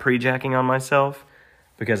I'm not pre-jacking on myself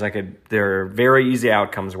because there are very easy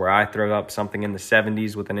outcomes where I throw up something in the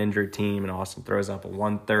 70s with an injured team and Austin throws up a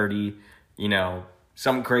 130,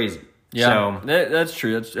 something crazy. Yeah, so, that's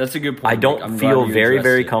true. That's a good point. I don't feel very,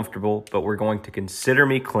 very comfortable, but we're going to consider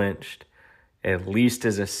me clinched at least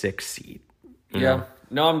as a 6 seed. You know?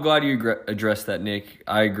 No, I'm glad you addressed that, Nick.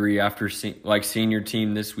 I agree. After seeing your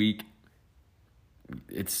team this week,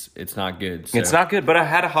 it's not good. So. It's not good, but I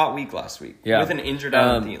had a hot week last week with an injured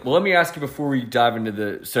Adam Thielen. Well, let me ask you before we dive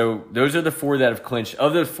into so those are the 4 that have clinched.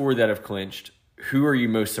 Of the 4 that have clinched, who are you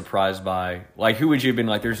most surprised by? Like, who would you have been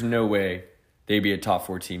like, there's no way they'd be a top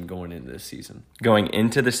 4 team going into this season? Going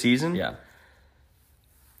into the season? Yeah.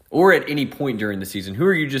 Or at any point during the season. Who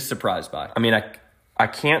are you just surprised by? I mean, I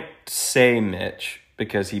can't say Mitch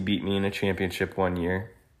because he beat me in a championship one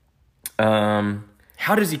year.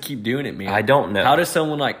 How does he keep doing it, man? I don't know. How does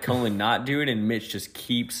someone like Cullen not do it and Mitch just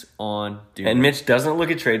keeps on doing it? And Mitch doesn't look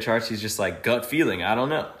at trade charts. He's just like gut feeling. I don't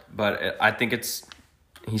know. But I think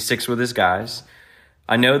he sticks with his guys.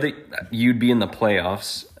 I know that you'd be in the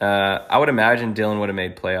playoffs. I would imagine Dylan would have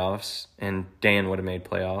made playoffs and Dan would have made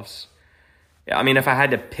playoffs. I mean, if I had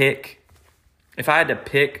to pick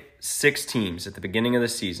 6 teams at the beginning of the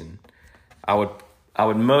season, I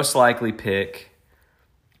would most likely pick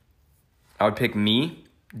me,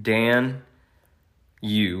 Dan,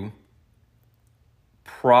 you.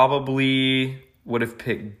 Probably would have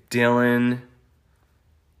picked Dylan,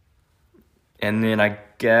 and then I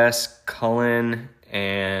guess Cullen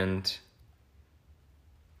and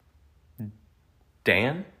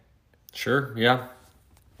Dan. Sure, yeah.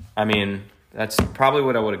 I mean, that's probably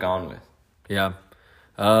what I would have gone with. Yeah.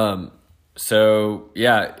 So,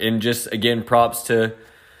 yeah, and just, again, props to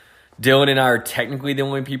Dylan and I are technically the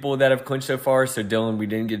only people that have clinched so far. So, Dylan, we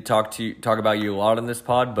didn't get to talk about you a lot on this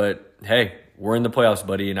pod, but, hey, we're in the playoffs,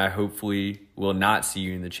 buddy, and I hopefully will not see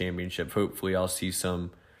you in the championship. Hopefully I'll see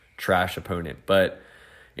some trash opponent. But,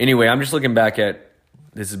 anyway, I'm just looking back at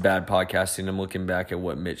 – this is bad podcasting. I'm looking back at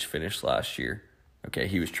what Mitch finished last year. Okay,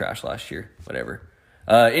 he was trash last year. Whatever.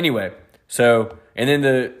 Anyway, so – and then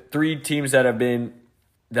the 3 teams that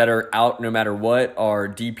are out no matter what are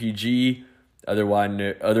DPG,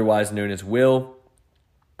 otherwise known as Will,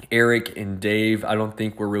 Eric, and Dave. I don't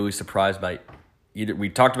think we're really surprised by either. We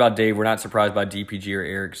talked about Dave. We're not surprised by DPG or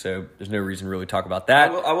Eric, so there's no reason to really talk about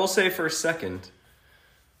that. I will say for a second,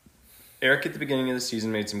 Eric at the beginning of the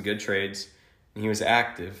season made some good trades, and he was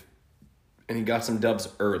active, and he got some dubs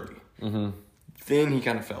early. Mm-hmm. Then he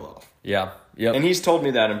kind of fell off. Yeah. Yep. And he's told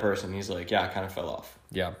me that in person. He's like, yeah, I kind of fell off.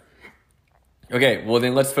 Yeah. Okay, well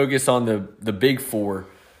then let's focus on the big 4,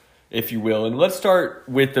 if you will. And let's start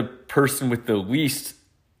with the person with the least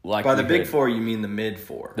likelihood. By the big 4, you mean the mid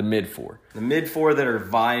 4. The mid 4. The mid 4 that are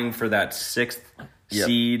vying for that 6th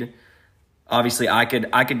seed. Obviously, I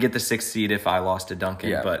could get the 6th seed if I lost to Duncan.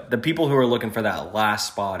 Yeah. But the people who are looking for that last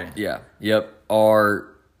spot in. Yeah. Yep. Are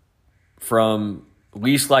from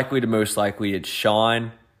least likely to most likely, it's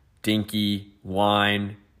Sean, Dinky,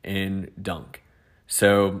 Wine, and Dunk.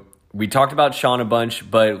 So we talked about Sean a bunch,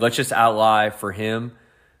 but let's just outline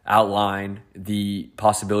the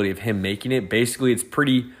possibility of him making it. Basically, it's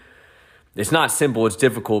not simple, it's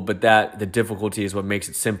difficult, but the difficulty is what makes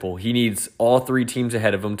it simple. He needs all 3 teams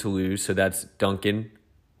ahead of him to lose, so that's Duncan,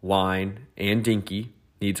 Wine, and Dinky.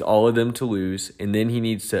 Needs all of them to lose, and then he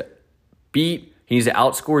needs to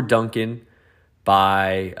outscore Duncan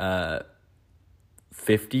by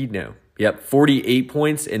 48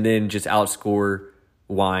 points, and then just outscore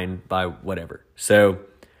Wine by whatever. So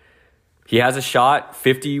he has a shot,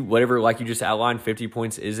 50, whatever, like you just outlined, 50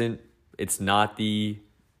 points it's not the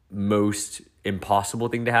most impossible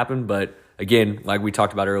thing to happen, but again, like we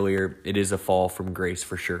talked about earlier, it is a fall from grace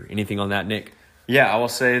for sure. Anything on that, Nick? Yeah, I will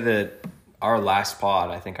say that our last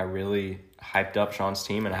pod, I think I really hyped up Sean's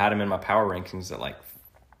team and I had him in my power rankings at like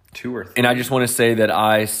 2 or 3. And I just want to say that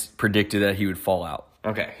I predicted that he would fall out.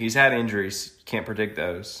 Okay, he's had injuries. Can't predict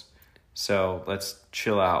those. So let's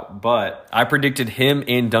chill out. But I predicted him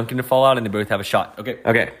and Duncan to fall out, and they both have a shot.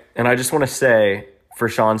 Okay, and I just want to say for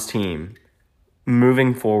Sean's team,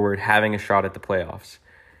 moving forward, having a shot at the playoffs,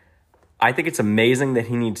 I think it's amazing that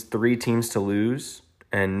he needs 3 teams to lose,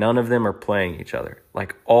 and none of them are playing each other.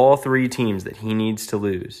 Like, all 3 teams that he needs to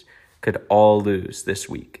lose could all lose this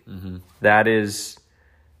week. Mm-hmm. That is,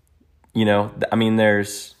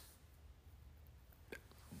 there's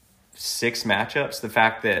 6 matchups. The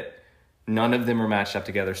fact that none of them are matched up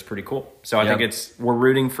together is pretty cool. So I think we're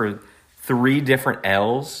rooting for 3 different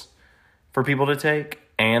L's for people to take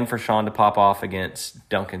and for Sean to pop off against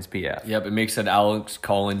Duncan's PF. Yep, it makes it Alex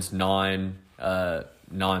Collins non-bench,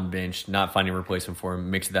 not finding a replacement for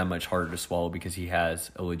him, makes it that much harder to swallow because he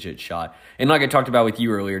has a legit shot. And like I talked about with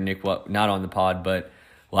you earlier, Nick, not on the pod, but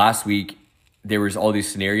last week there was all these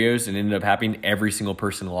scenarios and ended up happening. Every single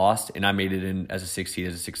person lost, and I made it in as a 6 seed,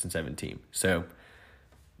 as a 6 and 7 team. So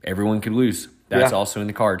everyone could lose. That's also in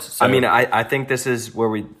the cards. So, I think this is where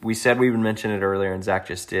we said we would mention it earlier, and Zach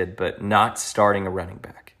just did, but not starting a running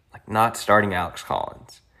back, like not starting Alex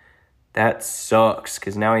Collins. That sucks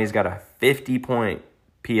because now he's got a 50-point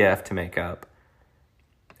PF to make up.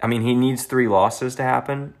 I mean, he needs 3 losses to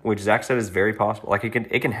happen, which Zach said is very possible. Like,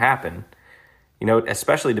 it can happen,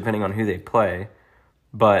 especially depending on who they play.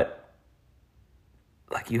 But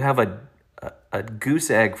like, you have a goose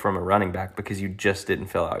egg from a running back because you just didn't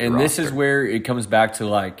fill out your roster. And this is where it comes back to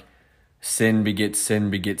like sin begets sin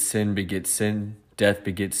begets sin begets sin, death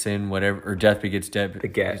begets sin, whatever, or death begets death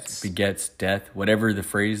begets death, whatever the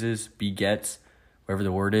phrase is, begets, whatever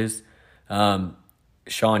the word is.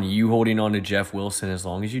 Sean, you holding on to Jeff Wilson as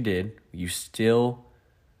long as you did, you still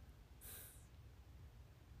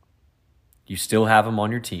have him on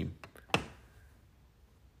your team.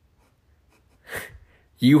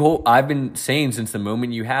 I've been saying since the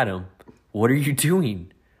moment you had him, what are you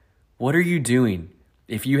doing? What are you doing?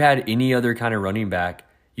 If you had any other kind of running back,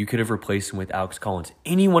 you could have replaced him with Alex Collins.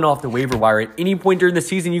 Anyone off the waiver wire at any point during the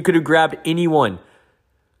season, you could have grabbed anyone.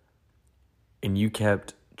 And you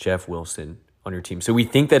kept Jeff Wilson on your team. So we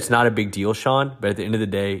think that's not a big deal, Sean, but at the end of the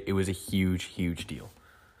day, it was a huge, huge deal.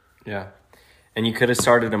 Yeah. And you could have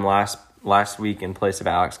started him last week in place of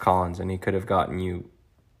Alex Collins, and he could have gotten you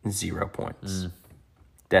 0 points.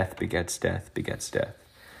 Death begets death begets death.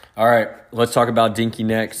 All right, let's talk about Dinky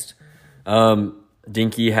next.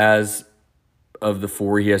 Dinky has, of the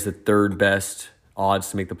 4, he has the 3rd best odds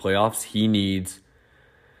to make the playoffs. He needs,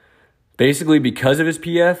 basically because of his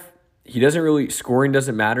PF, scoring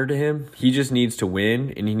doesn't matter to him. He just needs to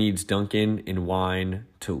win, and he needs Duncan and Wine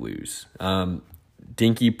to lose.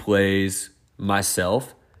 Dinky plays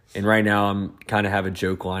myself, and right now I'm kind of have a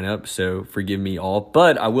joke lineup, so forgive me all.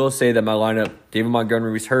 But I will say that my lineup, David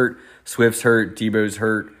Montgomery's hurt, Swift's hurt, Debo's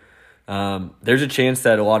hurt. There's a chance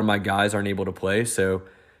that a lot of my guys aren't able to play, so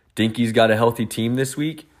Dinky's got a healthy team this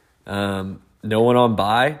week. No one on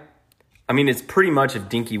bye. I mean, it's pretty much if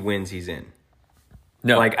Dinky wins, he's in.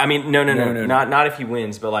 No. No. Not if he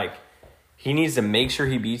wins, but like, he needs to make sure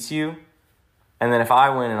he beats you, and then if I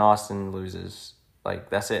win and Austin loses, like,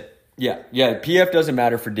 that's it. Yeah. PF doesn't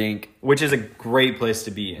matter for Dink. Which is a great place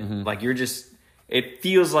to be in. Mm-hmm. Like, it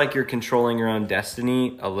feels like you're controlling your own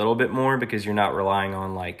destiny a little bit more because you're not relying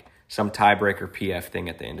on, like, some tiebreaker PF thing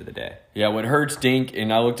at the end of the day. Yeah, what hurts Dink,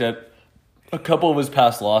 and I looked at a couple of his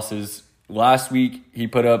past losses. Last week, he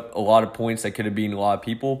put up a lot of points that could have been a lot of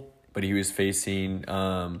people, but he was facing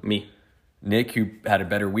Nick, who had a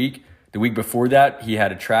better week. The week before that, he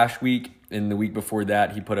had a trash week, and the week before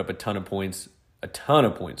that, he put up a ton of points,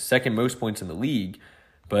 second most points in the league,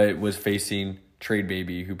 but was facing Trade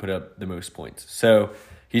Baby, who put up the most points. So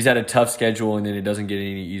he's had a tough schedule, and then it doesn't get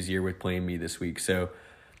any easier with playing me this week. So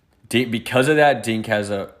because of that, Dink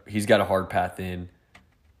he's got a hard path in.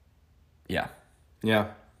 Yeah. Yeah.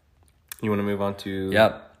 You want to move on to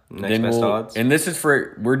next then best odds? And this is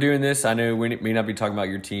we're doing this. I know we may not be talking about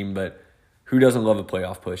your team, but who doesn't love a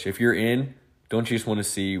playoff push? If you're in, don't you just want to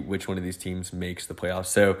see which one of these teams makes the playoffs?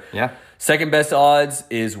 So second best odds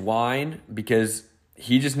is Wine, because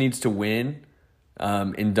he just needs to win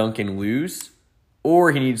and Duncan lose,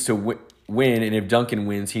 or he needs to win, and if Duncan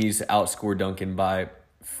wins, he needs to outscore Duncan by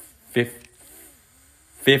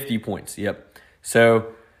 50 points. Yep.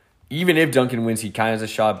 So even if Duncan wins, he kind of has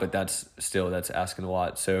a shot, but that's asking a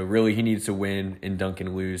lot. So really, he needs to win and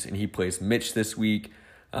Duncan lose, and he plays Mitch this week.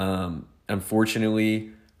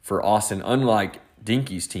 Unfortunately for Austin, unlike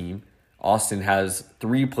Dinky's team, Austin has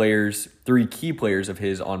three key players of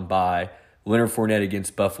his on bye. Leonard Fournette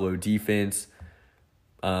against Buffalo defense.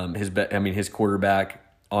 His quarterback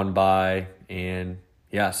on bye, and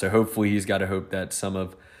so hopefully he's got to hope that some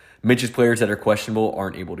of Mitch's players that are questionable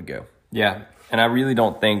aren't able to go. Yeah, and I really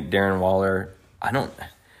don't think Darren Waller. I don't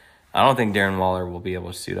think Darren Waller will be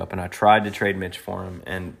able to suit up. And I tried to trade Mitch for him,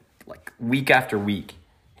 and like week after week,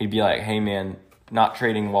 he'd be like, "Hey man, not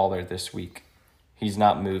trading Waller this week. He's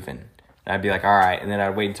not moving." And I'd be like, "All right," and then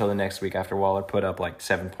I'd wait until the next week after Waller put up like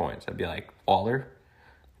 7 points. I'd be like, "Waller?"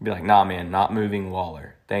 He'd be like, "Nah, man, not moving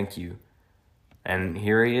Waller. Thank you." And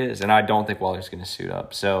here he is, and I don't think Waller's going to suit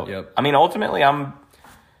up. So, I mean, ultimately, I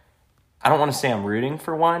don't want to say I'm rooting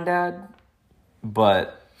for Wine Dad,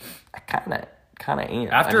 but I kind of am.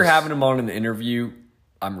 After having him on in the interview,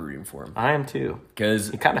 I'm rooting for him. I am too, because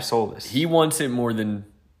he kind of sold us. He wants it more than,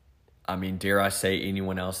 dare I say,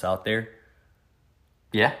 anyone else out there.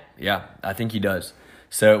 Yeah, I think he does.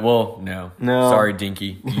 So, no. Sorry,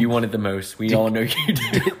 Dinky. You want it the most. We all know you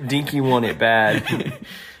do. Dinky want it bad.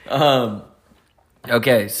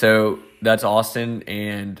 Okay, so that's Austin,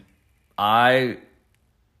 and I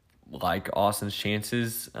like Austin's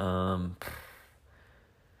chances.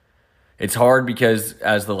 It's hard because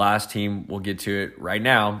as the last team, we'll get to it right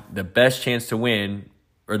now, the best chance to win,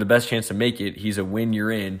 or the best chance to make it, he's a win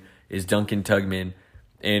you're in, is Duncan Tugman.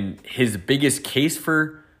 And his biggest case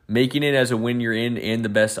for making it as a win you're in and the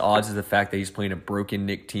best odds is the fact that he's playing a broken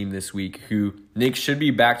Nick team this week, who Nick should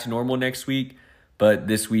be back to normal next week, but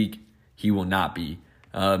this week he will not be.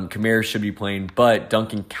 Kamara should be playing, but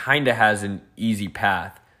Duncan kind of has an easy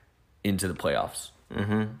path into the playoffs.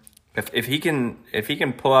 Mm-hmm. If he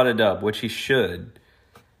can pull out a dub, which he should,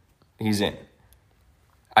 he's in.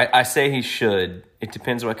 I say he should. It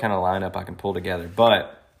depends what kind of lineup I can pull together,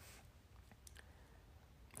 but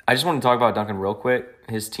I just want to talk about Duncan real quick.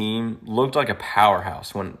 His team looked like a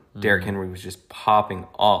powerhouse when Derrick Henry was just popping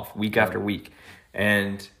off week after week.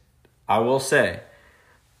 And I will say,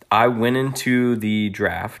 I went into the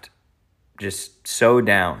draft just so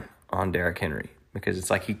down on Derrick Henry because it's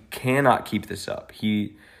like he cannot keep this up.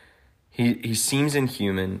 He seems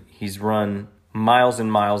inhuman. He's run miles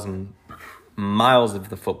and miles and miles of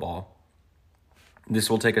the football. This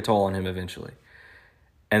will take a toll on him eventually.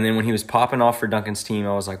 And then when he was popping off for Duncan's team,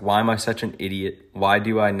 I was like, why am I such an idiot? Why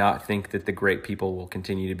do I not think that the great people will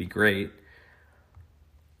continue to be great?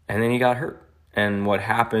 And then he got hurt. And what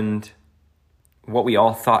happened, what we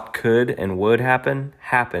all thought could and would happen,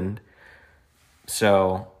 happened.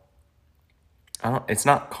 So, it's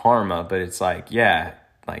not karma, but it's like, yeah,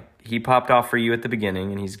 like he popped off for you at the beginning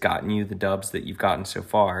and he's gotten you the dubs that you've gotten so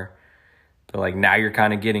far. But like now you're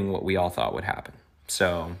kind of getting what we all thought would happen.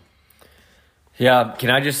 So... yeah, can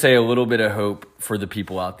I just say a little bit of hope for the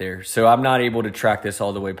people out there? So I'm not able to track this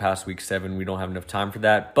all the way past week 7. We don't have enough time for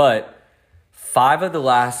that. But 5 of the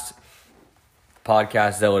last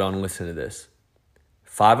podcasts that would on listen to this,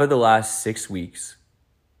 5 of the last 6 weeks,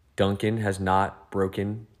 Duncan has not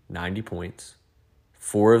broken 90 points.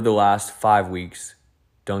 4 of the last 5 weeks,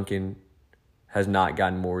 Duncan has not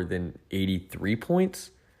gotten more than 83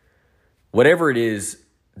 points. Whatever it is,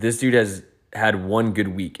 this dude has had one good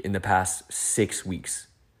week in the past 6 weeks.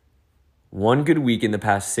 One good week in the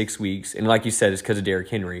past 6 weeks. And like you said, it's because of Derrick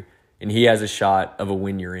Henry. And he has a shot of a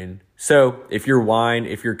win you're in. So if you're Wine,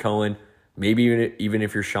 if you're Cullen, maybe even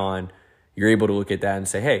if you're Sean, you're able to look at that and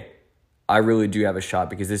say, hey, I really do have a shot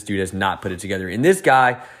because this dude has not put it together. And this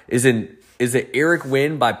guy is an Eric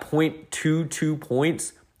win by 0.22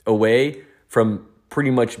 points away from pretty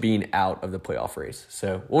much being out of the playoff race.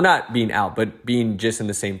 So, well, not being out, but being just in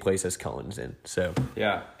the same place as Cullen's in. So,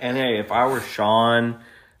 yeah. And hey, if I were Sean,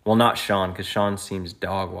 well, not Sean, because Sean seems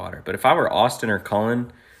dog water, but if I were Austin or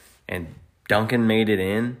Cullen and Duncan made it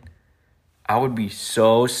in, I would be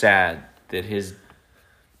so sad that his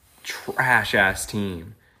trash-ass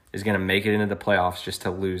team is going to make it into the playoffs just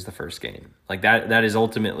to lose the first game. Like that is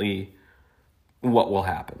ultimately what will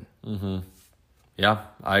happen. Yeah,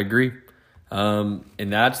 I agree. And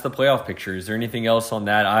that's the playoff picture. Is there anything else on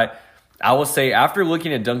that? I will say, after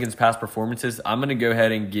looking at Duncan's past performances, I'm going to go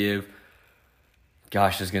ahead and give,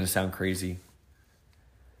 gosh, this is going to sound crazy.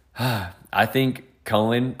 I think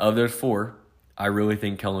Cullen, of those four, I really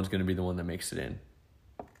think Cullen's going to be the one that makes it in.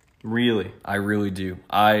 Really? I really do.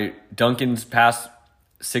 Duncan's past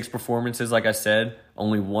 6 performances, like I said,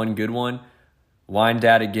 only one good one.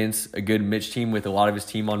 Wyandotte against a good Mitch team with a lot of his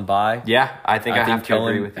team on bye. Yeah, I think I have to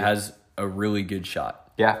Cullen agree with you. has a really good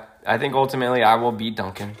shot. Yeah, I think ultimately I will beat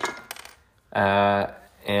Duncan.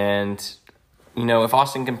 And, you know, if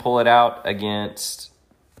Austin can pull it out against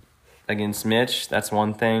Mitch, that's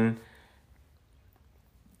one thing.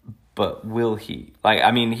 But will he?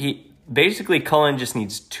 Basically, Cullen just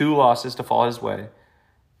needs 2 losses to fall his way.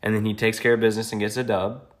 And then he takes care of business and gets a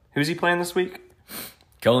dub. Who's he playing this week?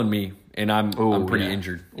 Cullen, me. And I'm pretty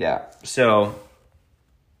injured. Yeah. So,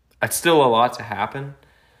 it's still a lot to happen.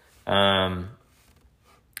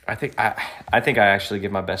 I think I actually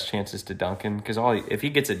give my best chances to Duncan because if he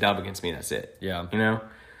gets a dub against me, that's it. Yeah. You know?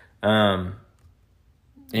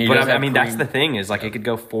 But that's the thing is it could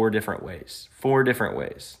go 4 different ways. 4 different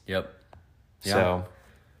ways. Yep. Yeah. So,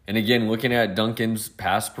 and again, looking at Duncan's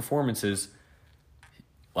past performances,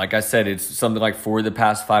 like I said, it's something like for the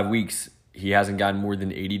past 5 weeks, he hasn't gotten more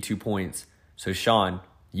than 82 points. So, Sean,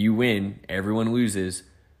 you win, everyone loses.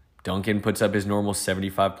 Duncan puts up his normal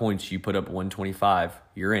 75 points. You put up 125.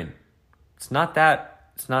 You're in. It's not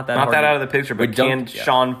that hard out of the picture, but can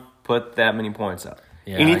Sean put that many points up?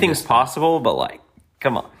 Yeah, anything's possible, but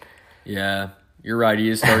come on. Yeah, you're right. He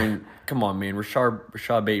is starting. Come on, man.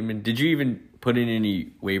 Rashad Bateman. Did you even put in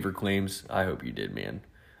any waiver claims? I hope you did, man.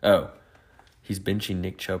 Oh, he's benching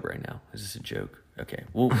Nick Chubb right now. Is this a joke? Okay.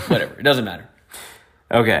 Well, whatever. It doesn't matter.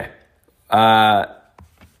 Okay.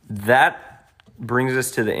 That brings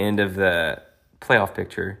us to the end of the playoff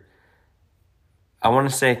picture. I want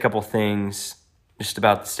to say a couple things just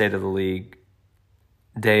about the state of the league.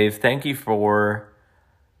 Dave, thank you for,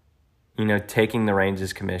 taking the reins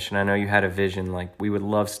as commission. I know you had a vision, we would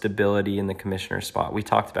love stability in the commissioner spot. We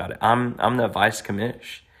talked about it. I'm the vice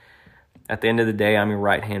commish. At the end of the day, I'm your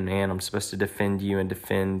right-hand man. I'm supposed to defend you and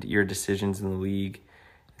defend your decisions in the league.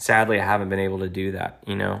 Sadly, I haven't been able to do that,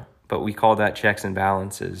 but we call that checks and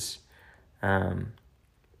balances.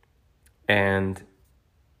 And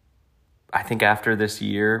I think after this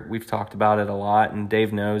year, we've talked about it a lot, and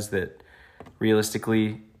Dave knows that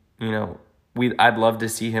realistically, I'd love to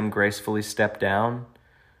see him gracefully step down.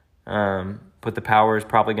 But the power is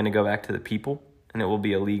probably going to go back to the people, and it will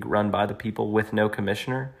be a league run by the people with no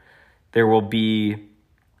commissioner. There will be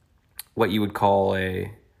what you would call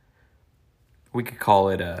an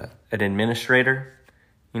administrator,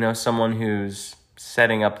 someone who's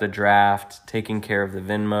setting up the draft, taking care of the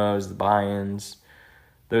Venmos, the buy-ins,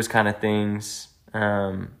 those kind of things.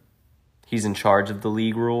 He's in charge of the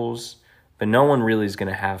league rules, but no one really is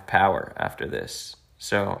going to have power after this.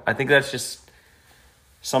 So I think that's just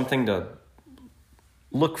something to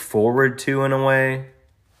look forward to in a way,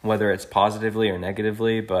 whether it's positively or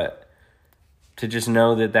negatively, but to just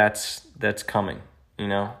know that that's coming,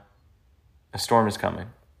 a storm is coming.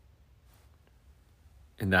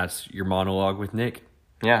 And that's your monologue with Nick.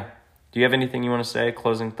 Yeah. Do you have anything you want to say?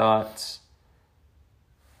 Closing thoughts?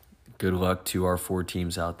 Good luck to our 4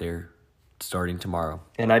 teams out there starting tomorrow.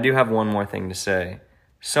 And I do have one more thing to say.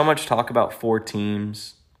 So much talk about 4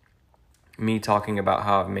 teams. Me talking about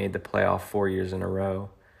how I've made the playoff 4 years in a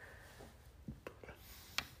row.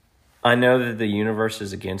 I know that the universe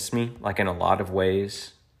is against me, in a lot of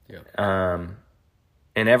ways. Yeah.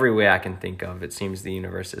 In every way I can think of, it seems the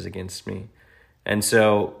universe is against me. And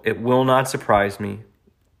so it will not surprise me,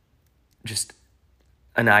 just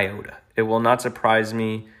an iota. It will not surprise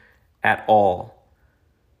me at all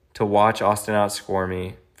to watch Austin outscore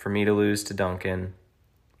me, for me to lose to Duncan,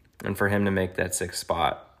 and for him to make that 6th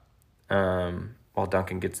spot while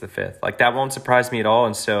Duncan gets the 5th. That won't surprise me at all.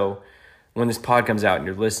 And so when this pod comes out and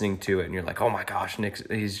you're listening to it and you're like, oh my gosh,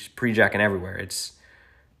 he's pre-jacking everywhere. It's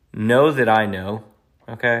know that I know,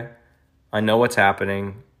 okay? I know what's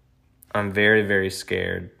happening. I'm very, very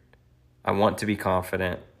scared. I want to be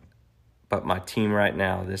confident, but my team right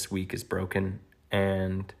now this week is broken,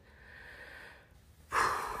 and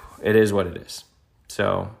it is what it is.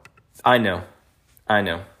 So I know.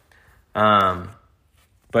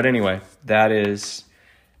 But anyway, that is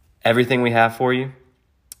everything we have for you.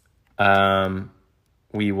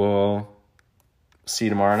 We will see you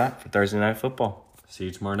tomorrow night for Thursday Night Football. See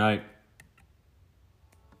you tomorrow night.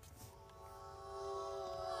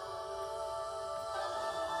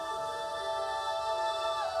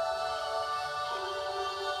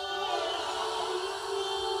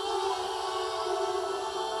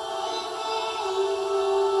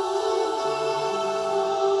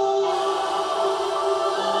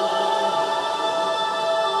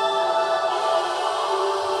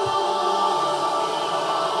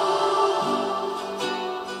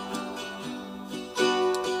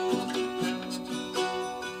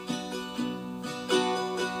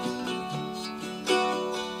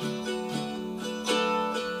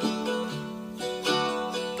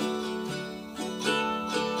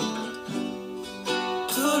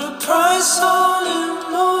 Put a price on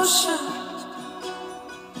emotion.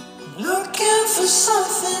 Looking for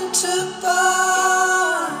something to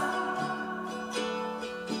buy.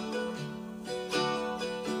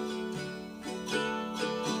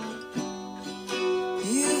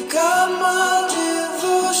 You got my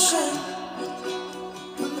devotion,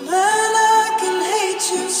 but man, I can hate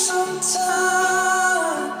you sometimes.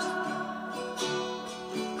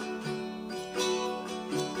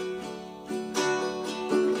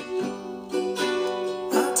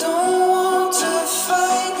 I don't want to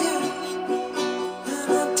fight you,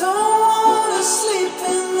 and I don't want to sleep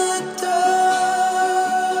in the dark.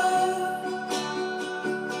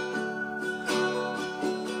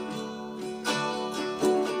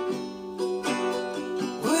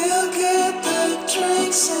 We'll get the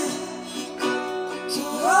drinks in, so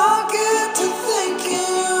I'll get to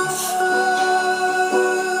thinking of her.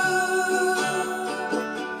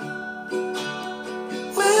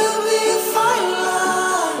 We'll be a fine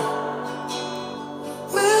line.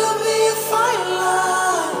 We'll be a fine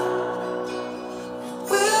line.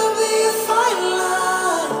 We'll be a fine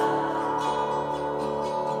line.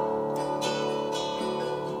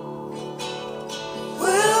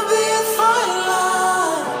 We'll be a fine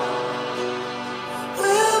line.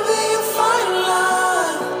 We'll be a fine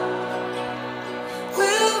line.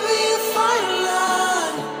 We'll be a fine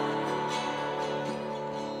line.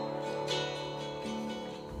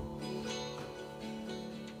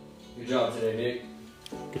 Good job today, Nick.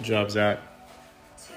 Good job, Zach.